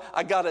 even though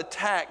I got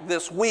attacked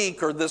this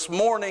week or this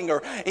morning,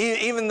 or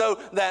even though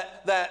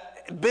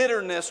that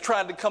bitterness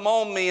tried to come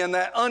on me, and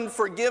that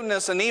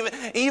unforgiveness, and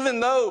even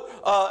though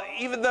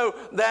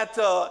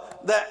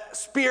that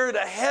spirit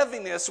of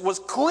heaviness was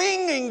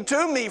clinging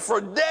to me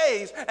for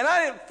days, and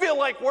I didn't feel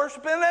like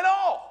worshiping at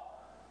all.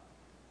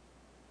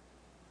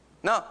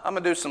 No, I'm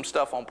going to do some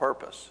stuff on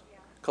purpose.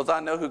 Because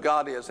I know who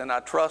God is and I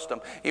trust Him.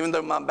 Even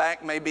though my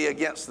back may be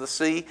against the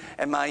sea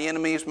and my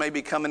enemies may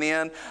be coming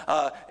in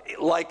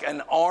like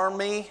an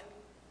army,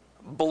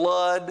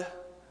 blood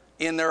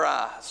in their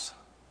eyes.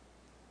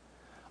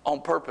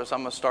 On purpose, I'm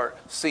going to start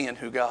seeing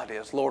who God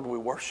is. Lord, we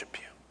worship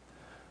You.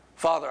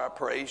 Father, I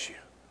praise You.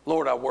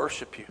 Lord, I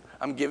worship You.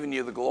 I'm giving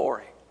You the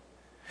glory.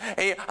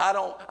 Hey, I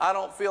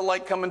don't feel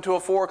like coming to a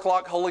 4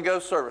 o'clock Holy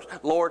Ghost service.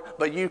 Lord,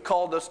 but You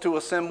called us to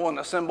assemble and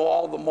assemble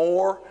all the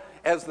more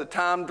as the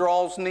time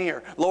draws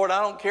near. Lord,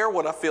 I don't care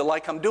what I feel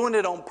like. I'm doing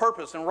it on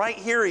purpose. And right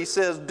here He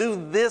says,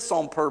 do this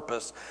on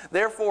purpose.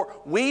 Therefore,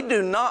 we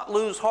do not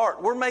lose heart.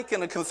 We're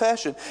making a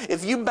confession.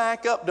 If you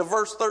back up to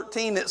verse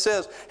 13, it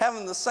says,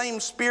 having the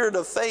same spirit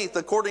of faith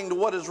according to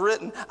what is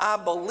written, I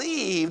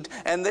believed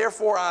and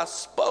therefore I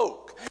spoke.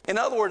 In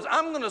other words,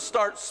 I'm going to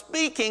start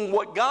speaking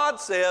what God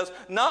says,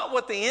 not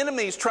what the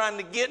enemy's trying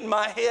to get in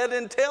my head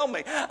and tell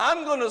me.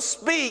 I'm going to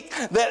speak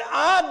that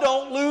I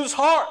don't lose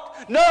heart.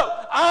 No,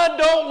 I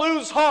don't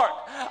lose heart.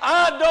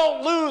 I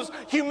don't lose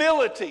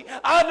humility.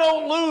 I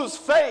don't lose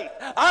faith.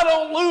 I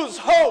don't lose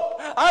hope.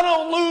 I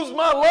don't lose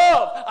my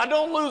love. I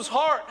don't lose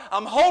heart.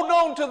 I'm holding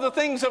on to the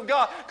things of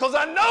God because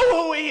I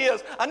know who He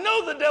is. I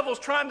know the devil's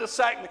trying to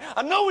sack me.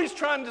 I know he's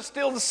trying to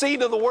steal the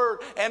seed of the word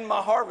and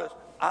my harvest.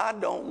 I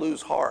don't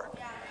lose heart.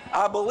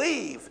 I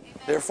believe,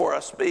 therefore I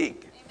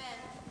speak.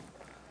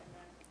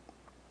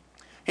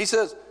 He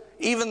says,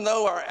 even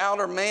though our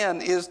outer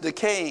man is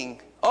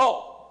decaying,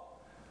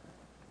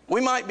 we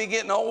might be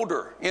getting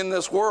older in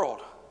this world,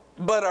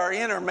 but our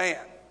inner man,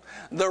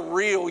 the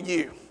real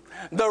you,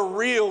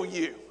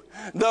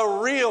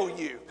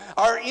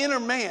 our inner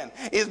man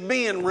is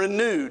being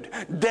renewed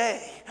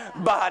day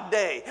by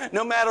day.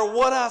 No matter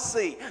what I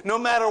see, no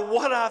matter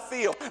what I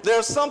feel,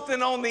 there's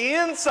something on the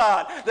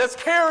inside that's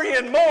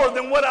carrying more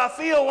than what I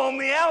feel on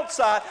the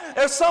outside.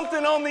 There's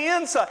something on the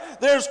inside.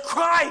 There's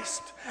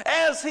Christ.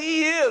 As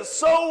He is,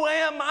 so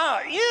am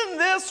I in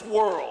this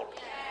world.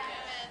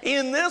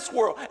 In this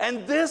world.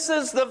 And this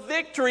is the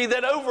victory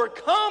that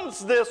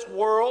overcomes this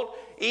world,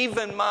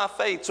 even my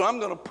faith. So I'm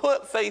going to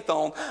put faith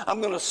on. I'm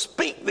going to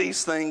speak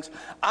these things.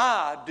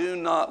 I do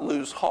not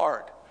lose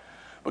heart.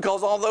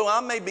 Because although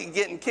I may be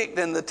getting kicked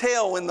in the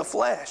tail in the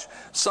flesh,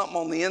 something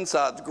on the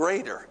inside is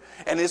greater.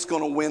 And it's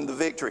going to win the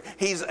victory.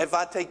 If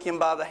I take Him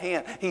by the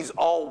hand, He's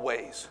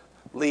always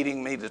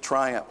leading me to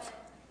triumph.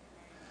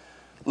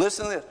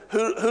 Listen to this.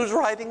 Who's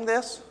writing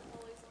this?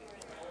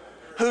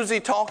 Who's He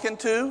talking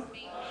to?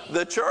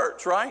 The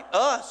church, right?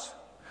 Us.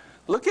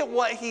 Look at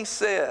what He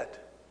said.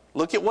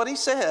 Look at what He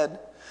said.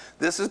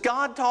 This is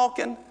God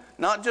talking,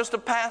 not just a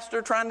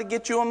pastor trying to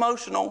get you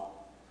emotional.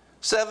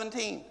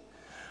 17.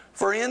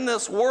 For in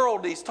this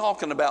world He's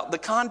talking about, the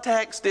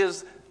context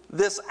is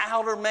this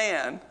outer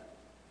man,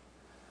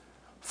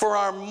 for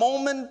our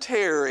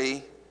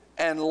momentary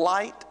and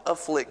light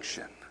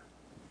affliction.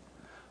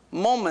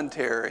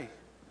 Momentary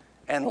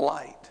and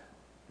light.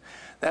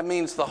 That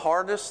means the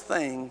hardest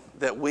thing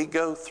that we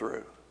go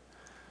through,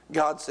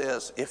 God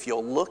says, if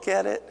you'll look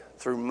at it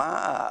through my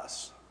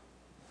eyes,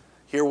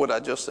 hear what I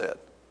just said.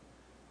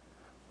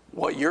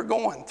 What you're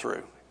going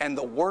through and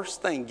the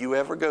worst thing you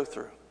ever go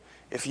through,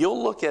 if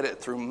you'll look at it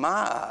through my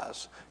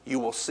eyes, you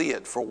will see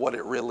it for what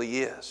it really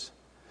is.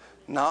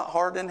 Not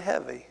hard and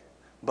heavy,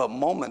 but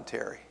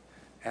momentary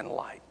and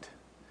light.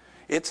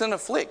 It's an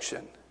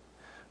affliction,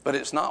 but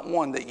it's not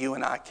one that you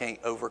and I can't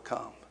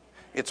overcome.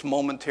 It's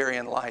momentary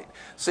and light.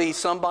 See,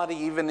 somebody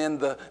even in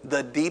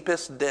the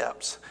deepest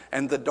depths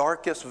and the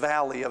darkest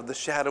valley of the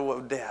shadow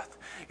of death,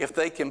 if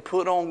they can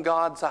put on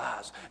God's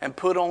eyes and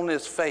put on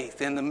His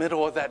faith in the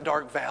middle of that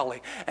dark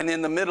valley, and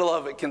in the middle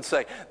of it can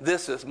say,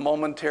 this is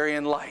momentary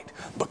and light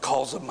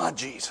because of my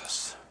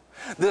Jesus.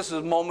 This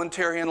is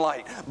momentary and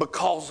light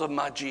because of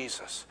my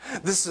Jesus.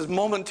 This is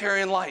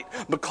momentary and light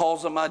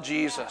because of my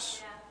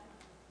Jesus.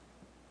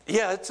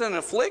 Yeah, it's an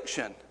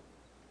affliction,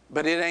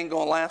 but it ain't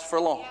going to last for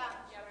long.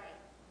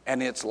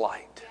 And it's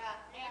light.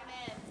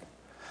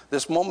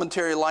 This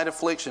momentary light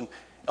affliction,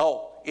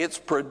 it's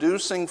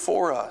producing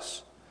for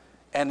us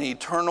an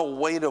eternal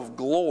weight of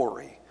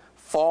glory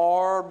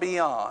far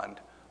beyond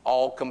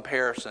all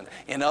comparison.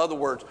 In other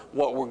words,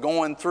 what we're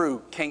going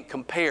through can't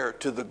compare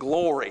to the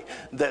glory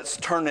that's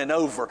turning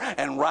over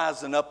and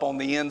rising up on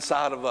the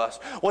inside of us.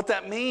 What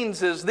that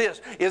means is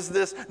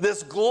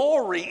this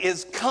glory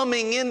is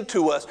coming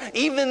into us,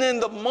 even in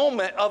the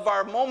moment of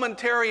our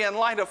momentary and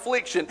light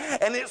affliction,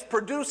 and it's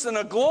producing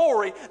a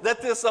glory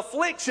that this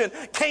affliction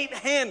can't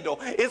handle.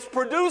 It's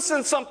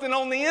producing something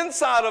on the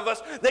inside of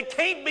us that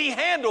can't be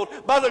handled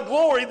by the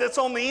glory that's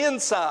on the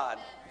inside.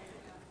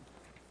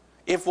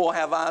 If we'll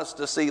have eyes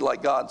to see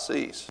like God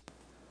sees.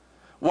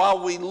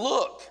 While we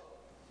look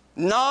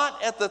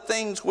not at the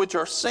things which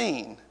are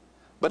seen,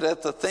 but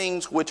at the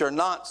things which are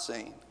not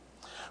seen.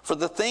 For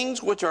the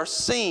things which are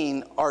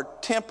seen are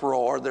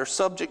temporal, or they're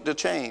subject to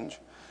change.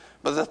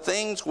 But the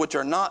things which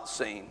are not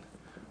seen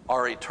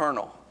are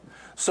eternal.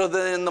 So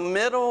that in the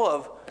middle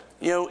of,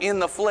 in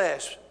the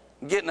flesh,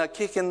 getting a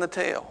kick in the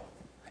tail,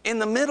 in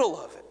the middle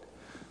of it,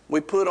 we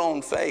put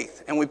on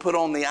faith, and we put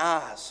on the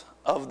eyes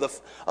of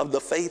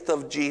the faith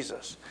of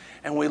Jesus.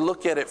 And we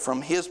look at it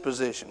from His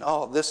position.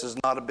 Oh, this is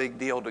not a big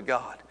deal to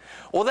God.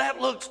 Well, that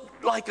looks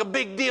like a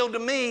big deal to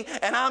me,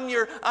 and I'm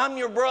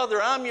your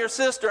brother, I'm your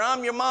sister,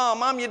 I'm your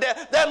mom, I'm your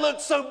dad. That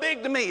looks so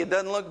big to me. It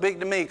doesn't look big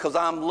to me because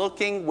I'm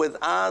looking with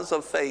eyes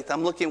of faith.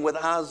 I'm looking with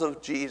eyes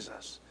of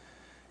Jesus.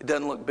 It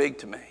doesn't look big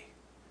to me.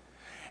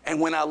 And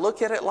when I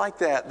look at it like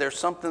that, there's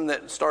something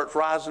that starts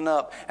rising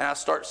up, and I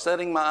start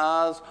setting my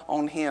eyes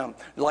on Him.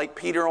 Like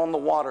Peter on the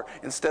water.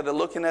 Instead of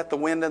looking at the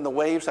wind and the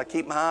waves, I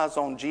keep my eyes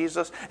on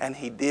Jesus, and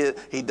He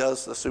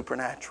does the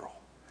supernatural.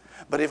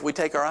 But if we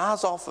take our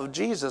eyes off of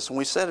Jesus and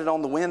we set it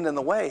on the wind and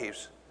the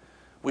waves,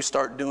 we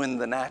start doing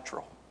the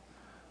natural.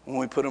 When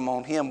we put them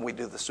on Him, we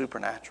do the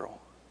supernatural.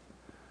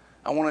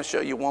 I want to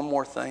show you one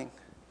more thing,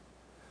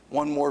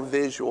 one more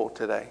visual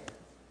today.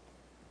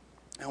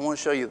 I want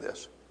to show you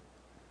this.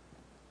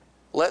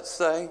 Let's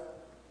say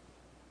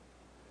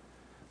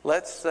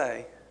that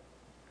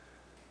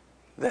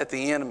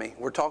the enemy,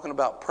 we're talking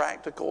about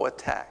practical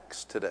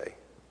attacks today.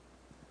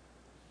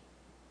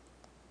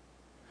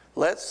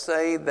 Let's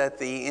say that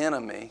the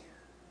enemy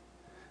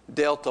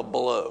dealt a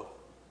blow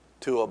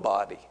to a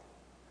body.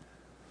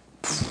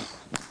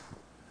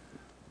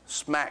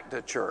 Smacked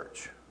a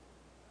church.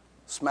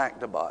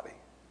 Smacked a body.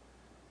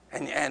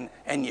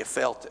 And you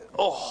felt it.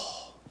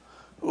 Oh,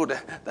 ooh,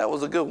 that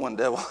was a good one,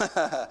 devil.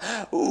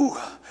 Ooh.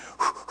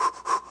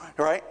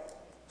 Right?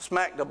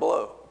 Smacked a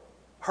blow.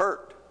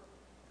 Hurt.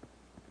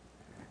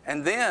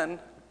 And then,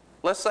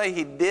 let's say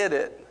he did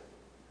it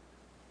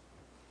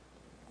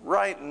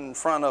right in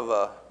front of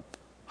a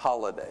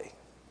holiday,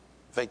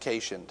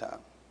 vacation time.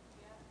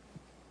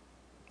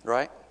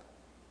 Right?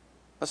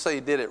 Let's say he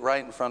did it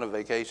right in front of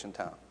vacation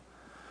time.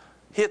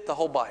 Hit the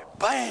whole body.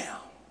 Bam!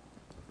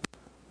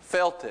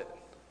 Felt it.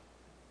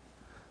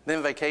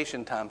 Then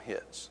vacation time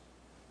hits.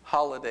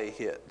 Holiday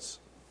hits.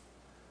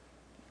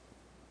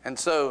 And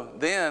so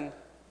then,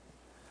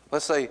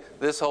 let's say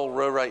this whole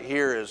row right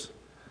here is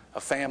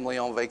a family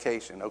on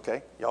vacation.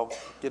 Okay? Y'all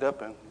get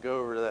up and go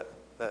over to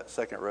that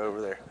second row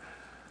over there.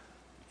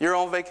 You're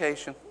on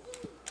vacation.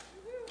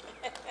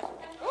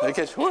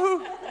 Vacation.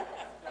 Woohoo!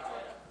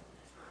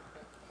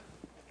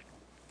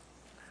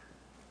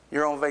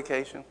 You're on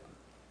vacation.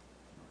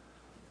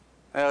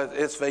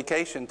 It's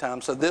vacation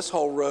time, so this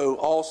whole row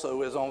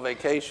also is on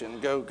vacation.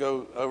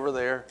 Go over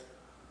there.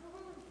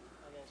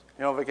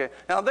 You're on vacation.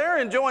 Now they're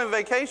enjoying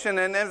vacation,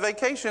 and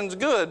vacation's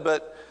good,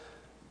 but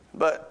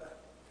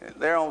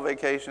they're on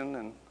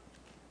vacation,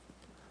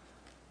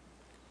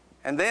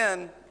 and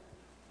then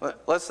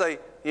let's say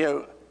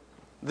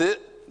this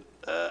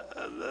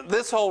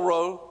whole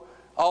row,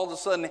 all of a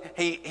sudden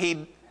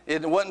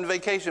it wasn't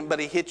vacation, but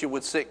he hit you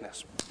with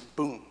sickness.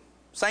 Boom.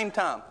 Same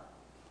time.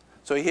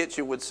 So he hits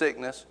you with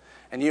sickness,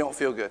 and you don't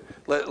feel good.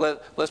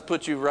 Let's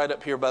put you right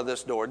up here by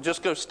this door.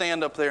 Just go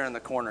stand up there in the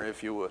corner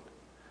if you would.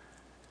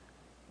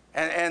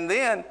 And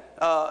then,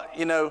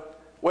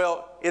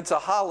 well, it's a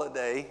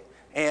holiday,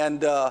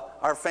 and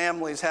our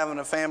family's having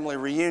a family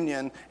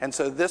reunion, and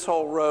so this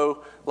whole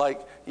row,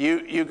 like,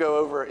 you go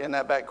over in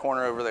that back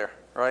corner over there,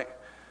 right?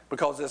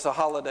 Because it's a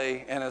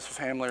holiday, and it's a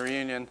family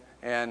reunion,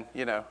 and,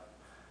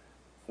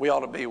 we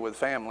ought to be with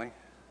family.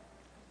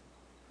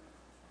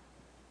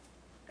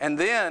 And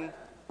then,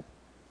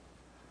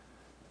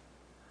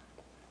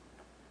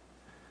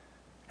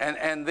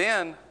 and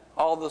then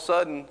all of a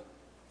sudden,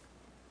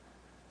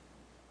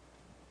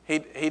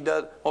 he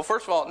does. Well,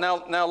 first of all,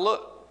 now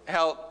look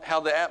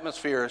how the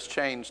atmosphere has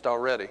changed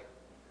already.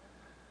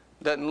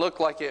 Doesn't look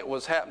like it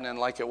was happening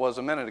like it was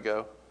a minute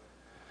ago.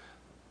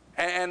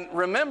 And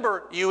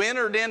remember, you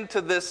entered into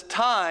this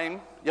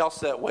time. Y'all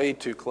sat way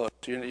too close.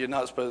 You're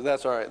not supposed.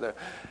 That's all right there.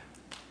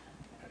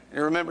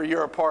 And remember,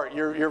 you're apart.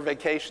 You're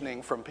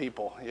vacationing from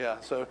people. Yeah.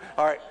 So,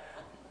 all right.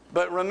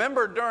 But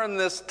remember during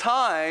this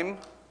time,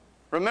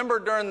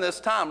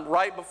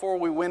 right before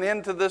we went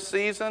into this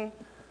season,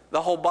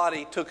 the whole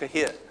body took a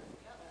hit.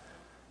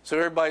 So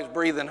everybody's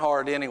breathing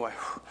hard anyway.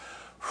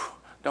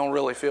 Don't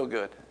really feel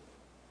good.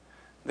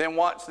 Then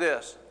watch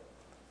this.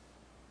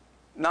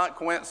 Not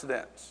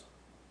coincidence.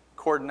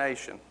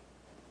 Coordination.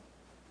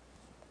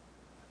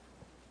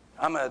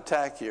 I'm going to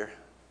attack your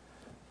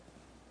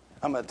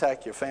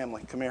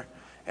family. Come here.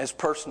 It's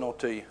personal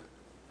to you.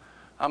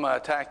 I'm going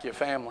to attack your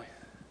family.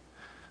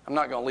 I'm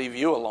not going to leave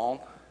you alone.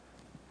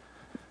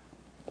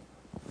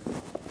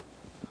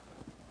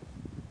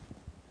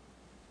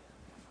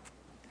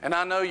 And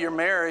I know you're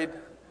married,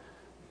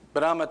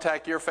 but I'm going to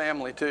attack your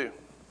family too.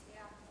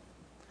 Yeah.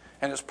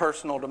 And it's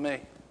personal to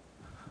me.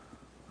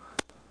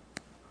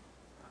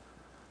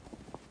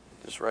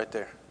 Just right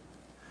there.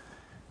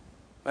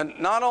 And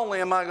not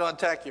only am I going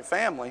to attack your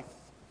family,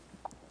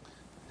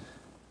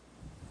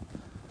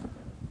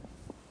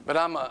 but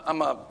I'm going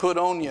to put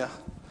on you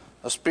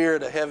a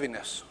spirit of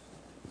heaviness.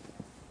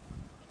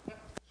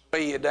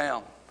 weigh you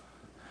down,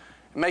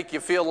 make you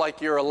feel like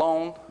you're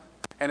alone,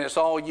 and it's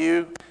all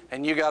you,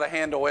 and you got to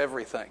handle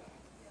everything.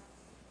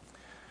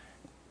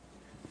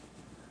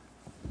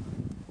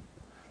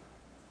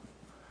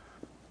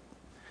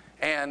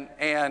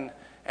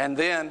 And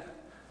then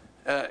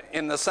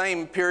in the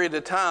same period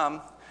of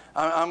time,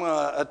 I'm going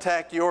to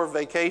attack your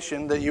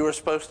vacation that you were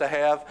supposed to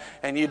have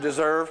and you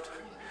deserved,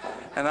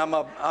 and I'm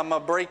going to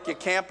break your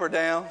camper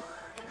down.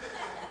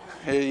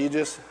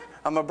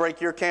 I'm going to break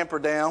your camper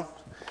down,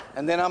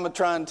 and then I'm going to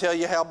try and tell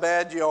you how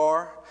bad you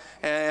are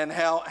and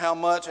how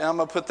much, and I'm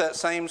going to put that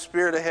same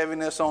spirit of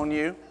heaviness on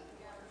you.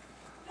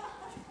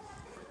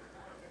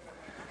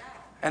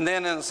 And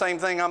then in the same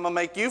thing, I'm going to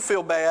make you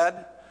feel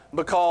bad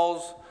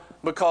because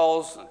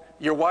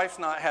your wife's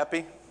not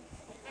happy.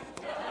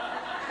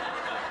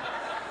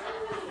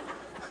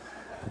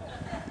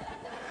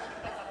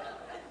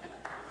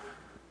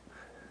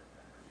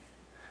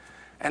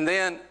 And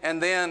then I'm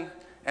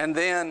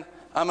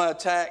going to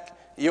attack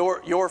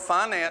your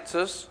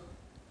finances.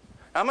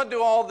 I'm going to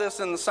do all this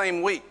in the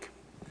same week.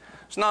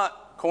 It's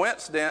not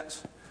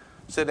coincidence.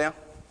 Sit down.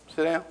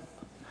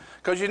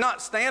 Because you're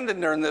not standing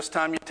there in this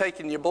time, you're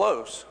taking your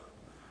blows.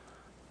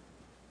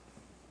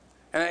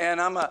 And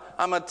I'm going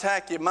to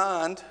attack your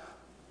mind.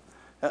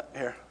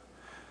 Here.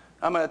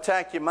 I'm going to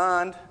attack your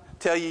mind,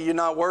 tell you you're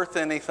not worth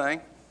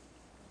anything.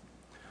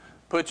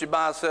 Put you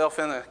by yourself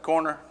in the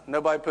corner.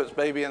 Nobody puts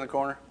baby in the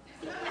corner.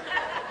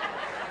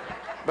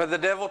 But the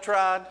devil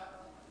tried.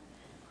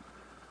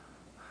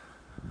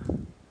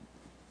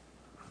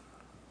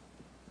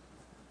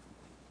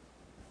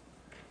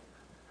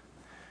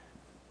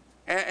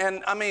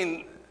 And I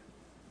mean,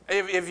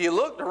 if you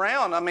looked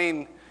around, I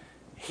mean,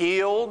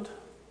 healed,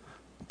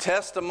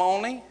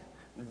 testimony,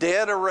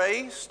 dead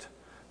erased,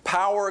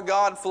 power of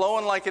God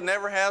flowing like it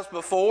never has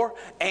before,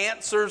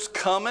 answers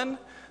coming,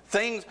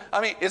 things.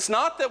 I mean, it's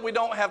not that we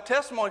don't have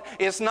testimony.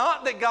 It's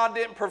not that God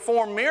didn't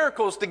perform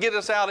miracles to get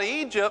us out of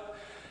Egypt.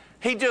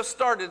 He just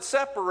started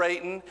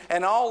separating,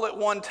 and all at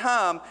one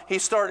time, He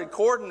started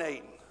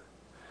coordinating.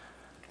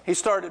 He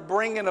started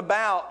bringing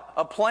about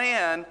a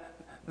plan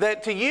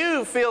that to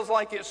you feels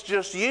like it's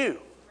just you.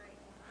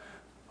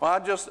 Well,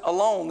 I'm just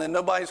alone, and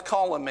nobody's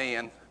calling me,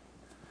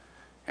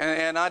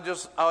 and I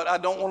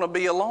don't want to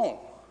be alone.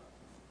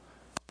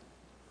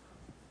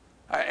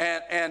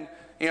 And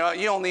you know,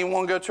 you don't even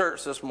want to go to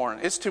church this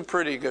morning. It's too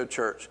pretty to go to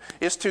church.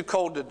 It's too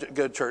cold to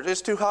go to church.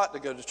 It's too hot to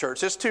go to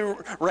church. It's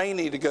too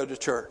rainy to go to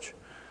church.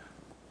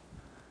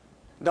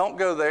 Don't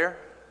go there.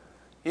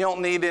 You don't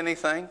need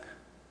anything.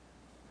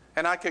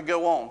 And I could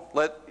go on.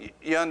 Let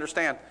you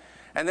understand.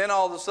 And then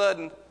all of a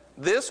sudden,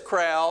 this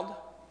crowd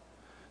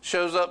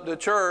shows up to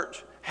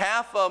church.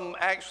 Half of them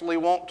actually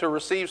want to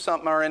receive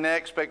something or in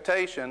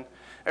expectation.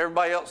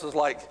 Everybody else is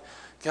like,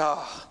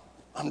 God,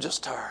 I'm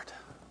just tired.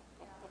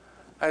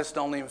 I just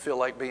don't even feel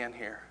like being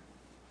here.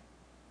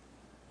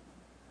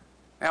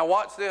 Now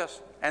watch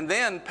this. And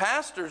then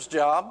pastor's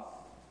job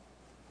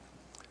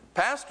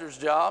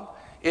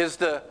is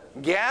to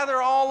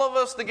gather all of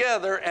us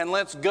together and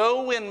let's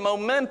go in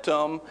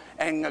momentum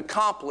and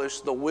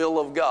accomplish the will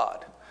of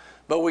God.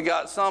 But we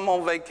got some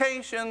on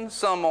vacation,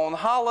 some on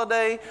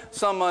holiday,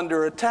 some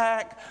under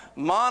attack,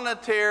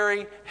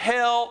 monetary,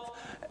 health.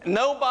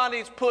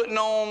 Nobody's putting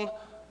on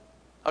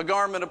a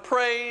garment of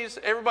praise.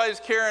 Everybody's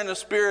carrying a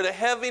spirit of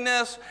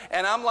heaviness.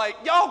 And I'm like,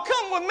 y'all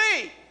come with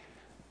me.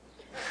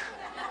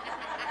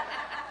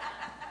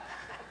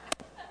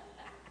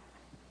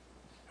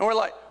 And we're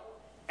like,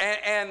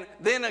 and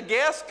then a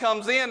guest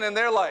comes in and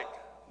they're like,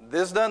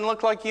 this doesn't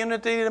look like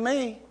unity to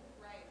me.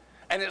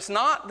 And it's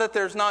not that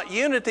there's not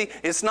unity.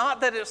 It's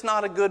not that it's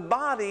not a good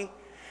body.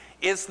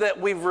 It's that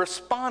we've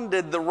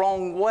responded the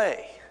wrong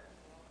way.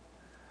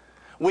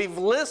 We've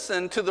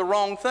listened to the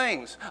wrong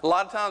things. A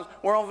lot of times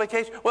we're on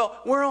vacation. Well,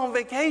 we're on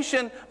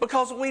vacation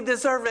because we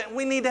deserve it.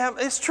 We need to have,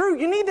 it's true,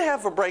 you need to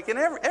have a break and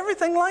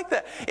everything like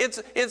that.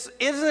 Isn't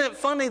it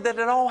funny that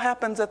it all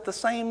happens at the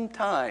same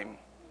time?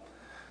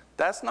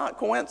 That's not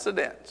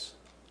coincidence.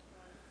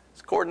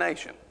 It's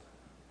coordination.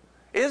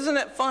 Isn't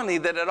it funny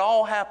that it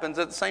all happens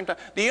at the same time?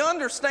 Do you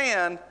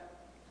understand?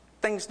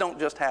 Things don't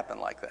just happen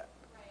like that.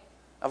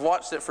 I've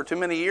watched it for too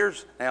many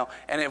years now.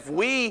 And if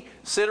we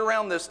sit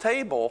around this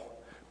table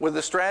with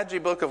the strategy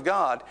book of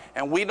God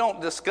and we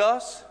don't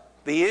discuss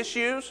the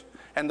issues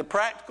and the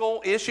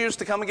practical issues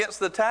to come against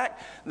the attack,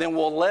 then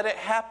we'll let it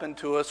happen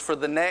to us for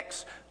the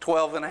next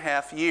 12 and a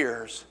half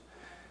years.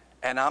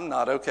 And I'm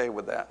not okay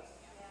with that.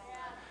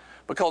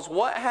 Because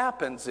what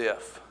happens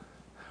if,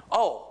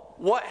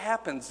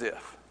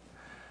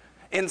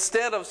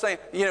 instead of saying,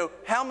 you know,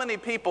 how many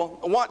people,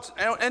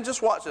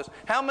 just watch this,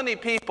 how many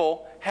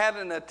people had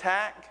an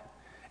attack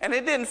and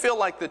it didn't feel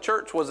like the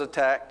church was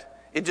attacked,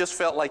 it just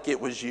felt like it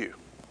was you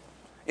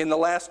in the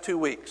last 2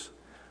 weeks?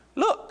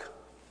 Look,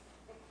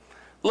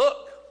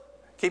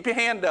 keep your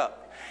hand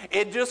up.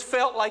 It just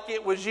felt like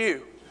it was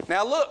you.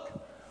 Now look,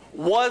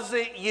 was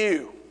it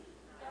you?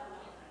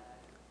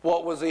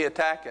 What was he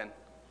attacking?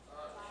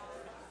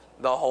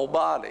 The whole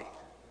body.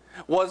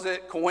 Was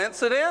it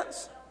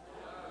coincidence?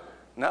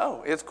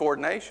 No, it's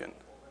coordination.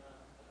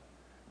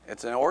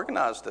 It's an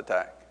organized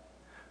attack.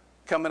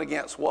 Coming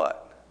against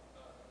what?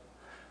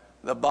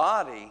 The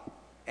body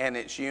and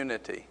its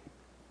unity.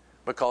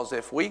 Because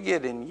if we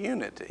get in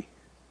unity,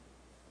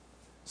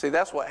 see,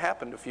 that's what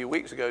happened a few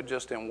weeks ago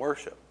just in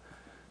worship.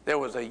 There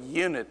was a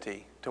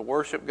unity to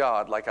worship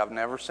God like I've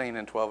never seen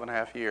in 12 and a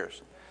half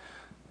years.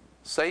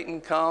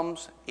 Satan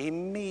comes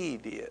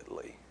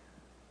immediately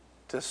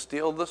to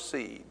steal the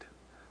seed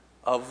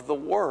of the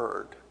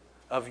word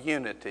of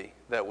unity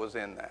that was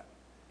in that.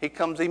 He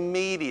comes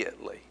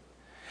immediately.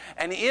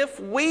 And if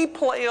we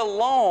play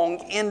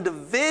along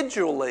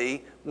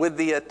individually with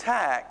the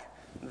attack,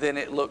 then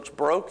it looks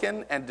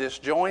broken and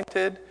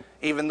disjointed,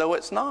 even though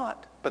it's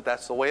not. But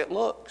that's the way it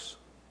looks.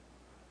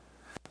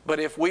 But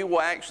if we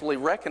will actually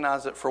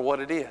recognize it for what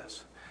it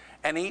is,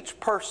 and each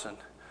person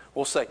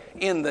will say,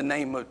 in the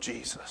name of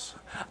Jesus.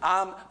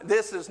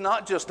 This is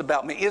not just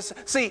about me.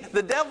 See,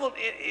 the devil,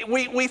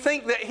 we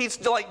think that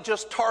he's like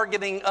just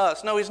targeting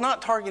us. No, he's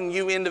not targeting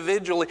you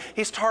individually.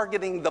 He's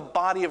targeting the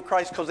body of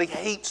Christ because he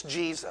hates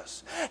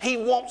Jesus. He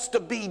wants to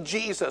be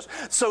Jesus.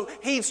 So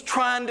he's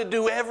trying to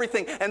do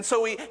everything. And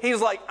so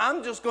he's like,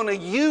 I'm just going to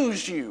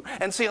use you.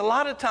 And see, a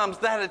lot of times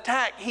that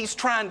attack, he's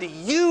trying to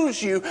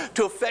use you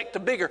to affect the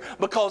bigger.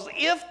 Because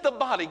if the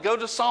body, go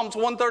to Psalms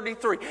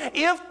 133,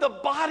 if the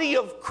body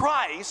of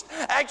Christ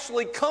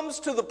actually comes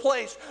to the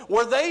place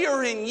where they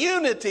are in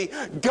unity,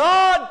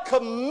 God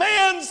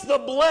commands the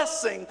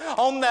blessing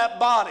on that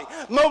body.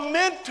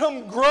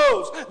 Momentum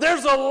grows.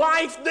 There's a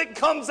life that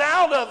comes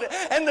out of it,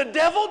 and the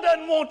devil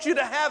doesn't want you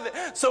to have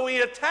it. So he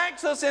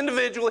attacks us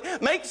individually,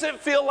 makes it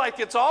feel like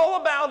it's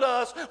all about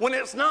us when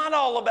it's not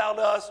all about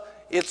us.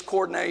 It's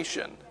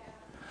coordination.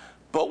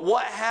 But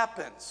what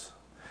happens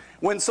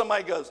when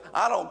somebody goes,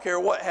 I don't care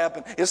what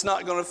happened, it's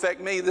not going to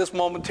affect me, this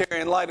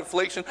momentary and light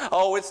affliction,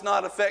 oh, it's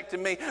not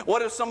affecting me.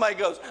 What if somebody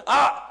goes,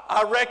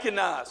 I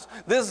recognize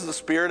this is the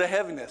spirit of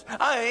heaviness.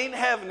 I ain't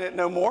having it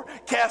no more.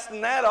 Casting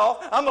that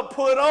off, I'm going to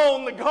put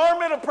on the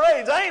garment of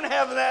praise. I ain't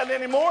having that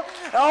anymore.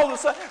 And all of a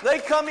sudden, they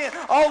come in,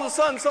 all of a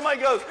sudden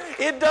somebody goes,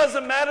 it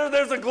doesn't matter,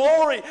 there's a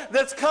glory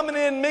that's coming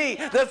in me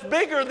that's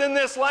bigger than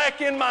this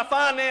lack in my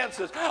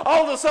finances.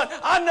 All of a sudden,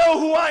 I know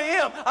who I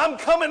am. I'm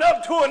coming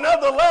up to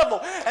another level.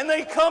 And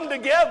they come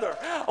together.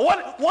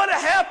 What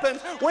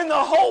happens when the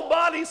whole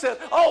body says,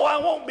 oh, I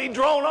won't be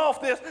drawn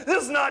off this.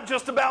 This is not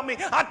just about me.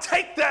 I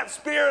take that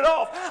spirit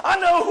off. I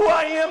know who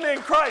I am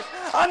in Christ.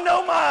 I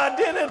know my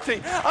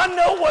identity. I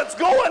know what's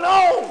going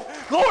on.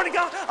 Glory to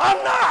God.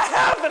 I'm not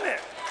having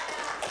it.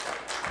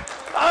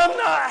 I'm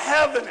not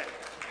having it.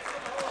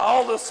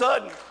 All of a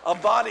sudden, a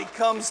body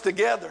comes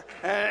together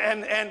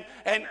and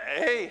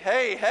hey.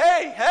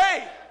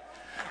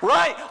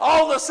 Right?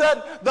 All of a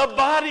sudden, the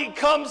body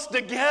comes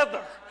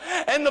together.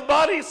 And the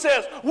body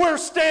says, we're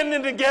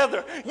standing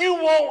together. You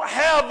won't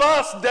have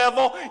us,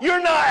 devil.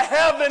 You're not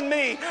having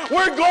me.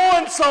 We're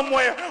going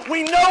somewhere.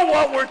 We know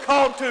what we're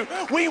called to.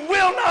 We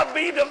will not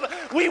be divided.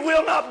 We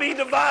will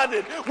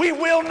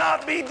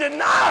not be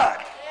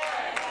denied.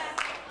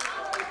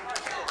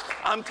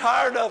 I'm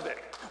tired of it.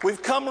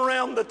 We've come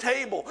around the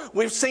table.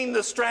 We've seen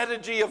the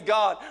strategy of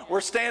God.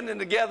 We're standing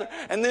together.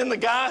 And then the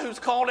guy who's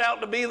called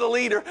out to be the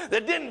leader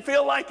that didn't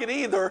feel like it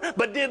either,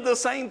 but did the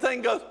same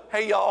thing goes,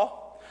 hey, y'all,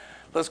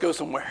 let's go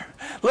somewhere.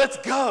 Let's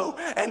go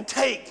and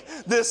take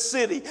this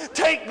city.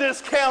 Take this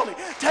county.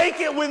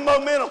 Take it with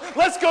momentum.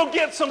 Let's go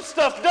get some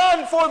stuff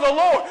done for the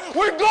Lord.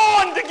 We're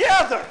going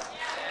together.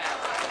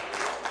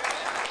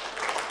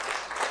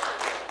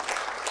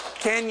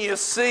 Can you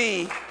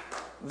see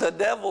the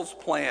devil's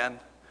plan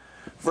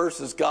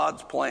versus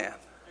God's plan? Amen.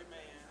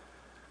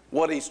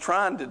 What he's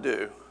trying to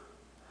do,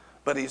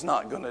 but he's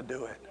not going to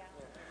do it. Yeah.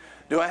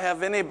 Do I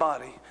have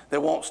anybody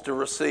that wants to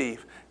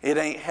receive? It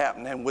ain't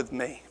happening with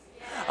me.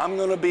 I'm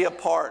going to be a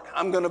part.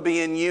 I'm going to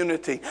be in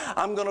unity.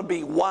 I'm going to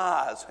be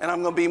wise, and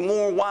I'm going to be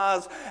more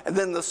wise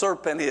than the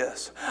serpent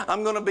is.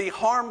 I'm going to be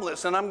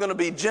harmless, and I'm going to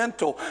be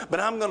gentle,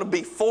 but I'm going to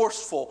be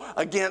forceful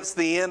against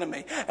the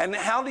enemy. And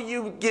how do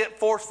you get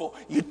forceful?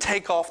 You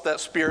take off that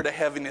spirit of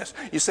heaviness.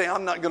 You say,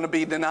 I'm not going to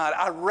be denied.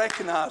 I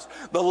recognize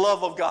the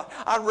love of God.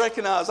 I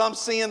recognize I'm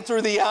seeing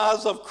through the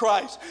eyes of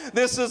Christ.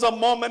 This is a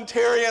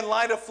momentary and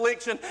light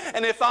affliction,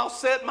 and if I'll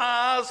set my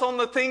eyes on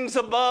the things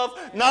above,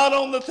 not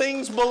on the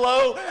things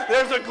below,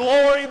 there's a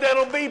glory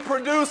that'll be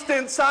produced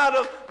inside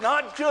of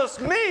not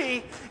just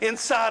me,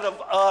 inside of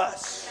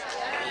us.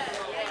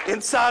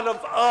 Inside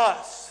of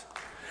us.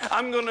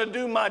 I'm going to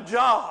do my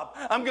job.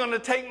 I'm going to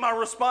take my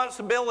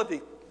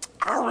responsibility.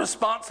 Our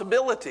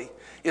responsibility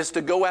is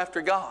to go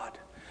after God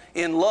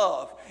in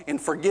love, in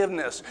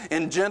forgiveness,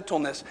 in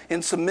gentleness,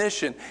 in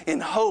submission, in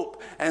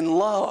hope and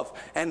love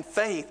and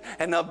faith.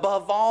 And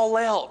above all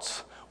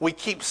else, we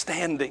keep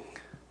standing.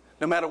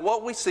 No matter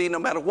what we see, no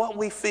matter what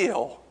we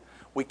feel,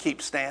 we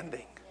keep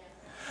standing.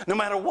 No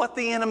matter what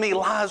the enemy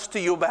lies to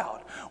you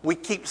about, we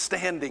keep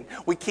standing.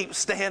 We keep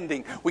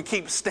standing. We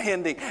keep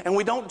standing. And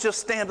we don't just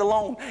stand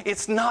alone.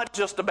 It's not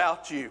just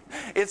about you.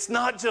 It's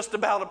not just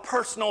about a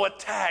personal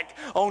attack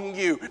on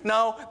you.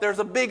 No, there's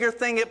a bigger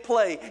thing at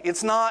play.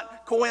 It's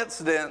not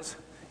coincidence.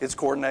 It's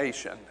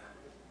coordination.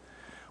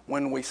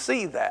 When we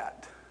see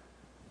that,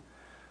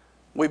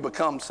 we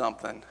become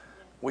something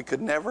we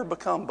could never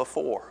become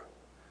before.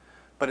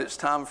 But it's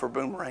time for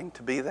Boomerang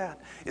to be that.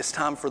 It's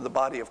time for the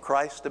body of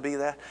Christ to be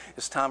that.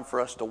 It's time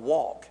for us to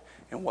walk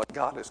in what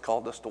God has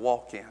called us to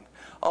walk in.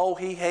 Oh,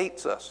 He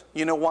hates us.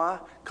 You know why?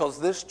 Because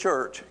this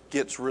church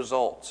gets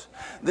results.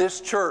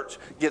 This church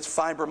gets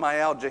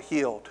fibromyalgia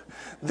healed.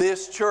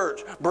 This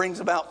church brings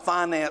about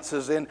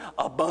finances in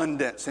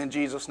abundance in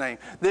Jesus' name.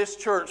 This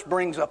church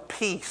brings a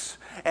peace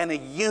and a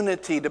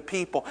unity to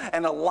people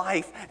and a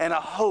life and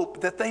a hope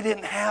that they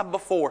didn't have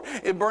before.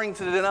 It brings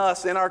it in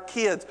us, in our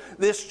kids.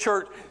 This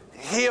church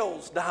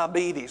heals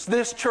diabetes.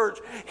 This church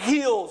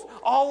heals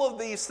all of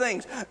these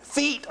things.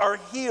 Feet are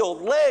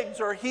healed. Legs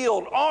are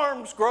healed.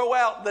 Arms grow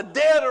out. The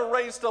dead are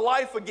raised to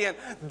life again.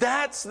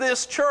 That's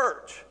this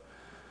church.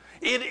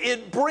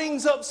 It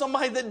brings up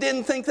somebody that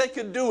didn't think they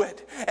could do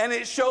it. And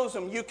it shows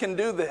them you can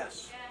do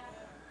this.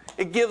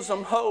 It gives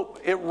them hope.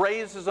 It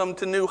raises them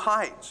to new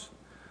heights.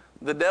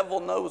 The devil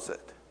knows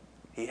it.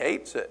 He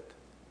hates it.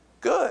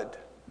 Good.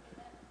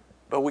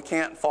 But we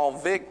can't fall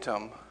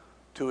victim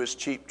to his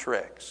cheap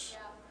tricks.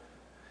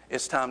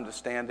 It's time to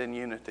stand in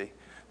unity.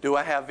 Do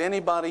I have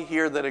anybody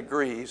here that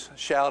agrees?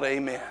 Shout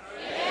amen.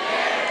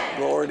 Amen.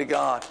 Glory to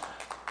God.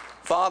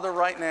 Father,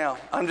 right now,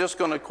 I'm just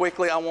going to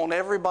quickly, I want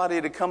everybody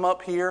to come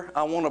up here.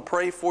 I want to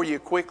pray for you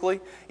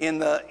quickly in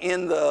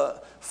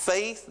the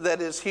faith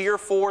that is here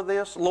for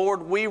this.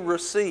 Lord, we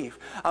receive.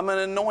 I'm going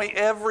to anoint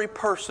every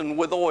person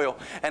with oil.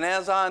 And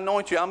as I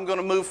anoint you, I'm going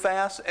to move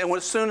fast. And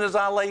as soon as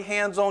I lay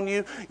hands on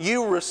you,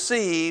 you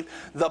receive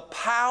the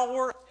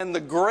power and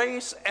the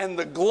grace and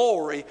the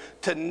glory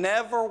to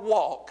never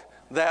walk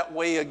that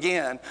way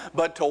again,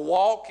 but to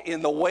walk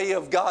in the way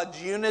of God's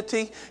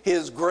unity,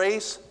 His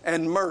grace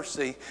and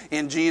mercy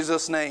in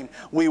Jesus' name.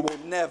 We will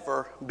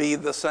never be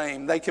the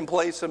same. They can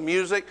play some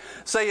music.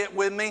 Say it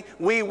with me.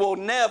 We will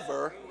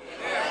never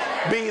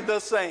be the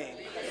same.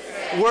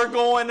 We're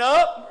going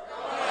up.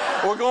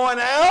 We're going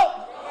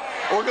out.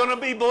 We're going to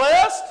be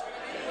blessed.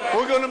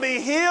 We're going to be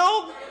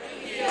healed,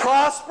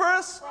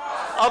 prosperous,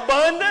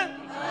 abundant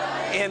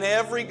in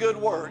every good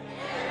work.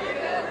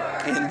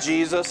 In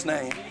Jesus'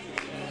 name.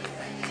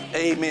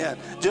 Amen.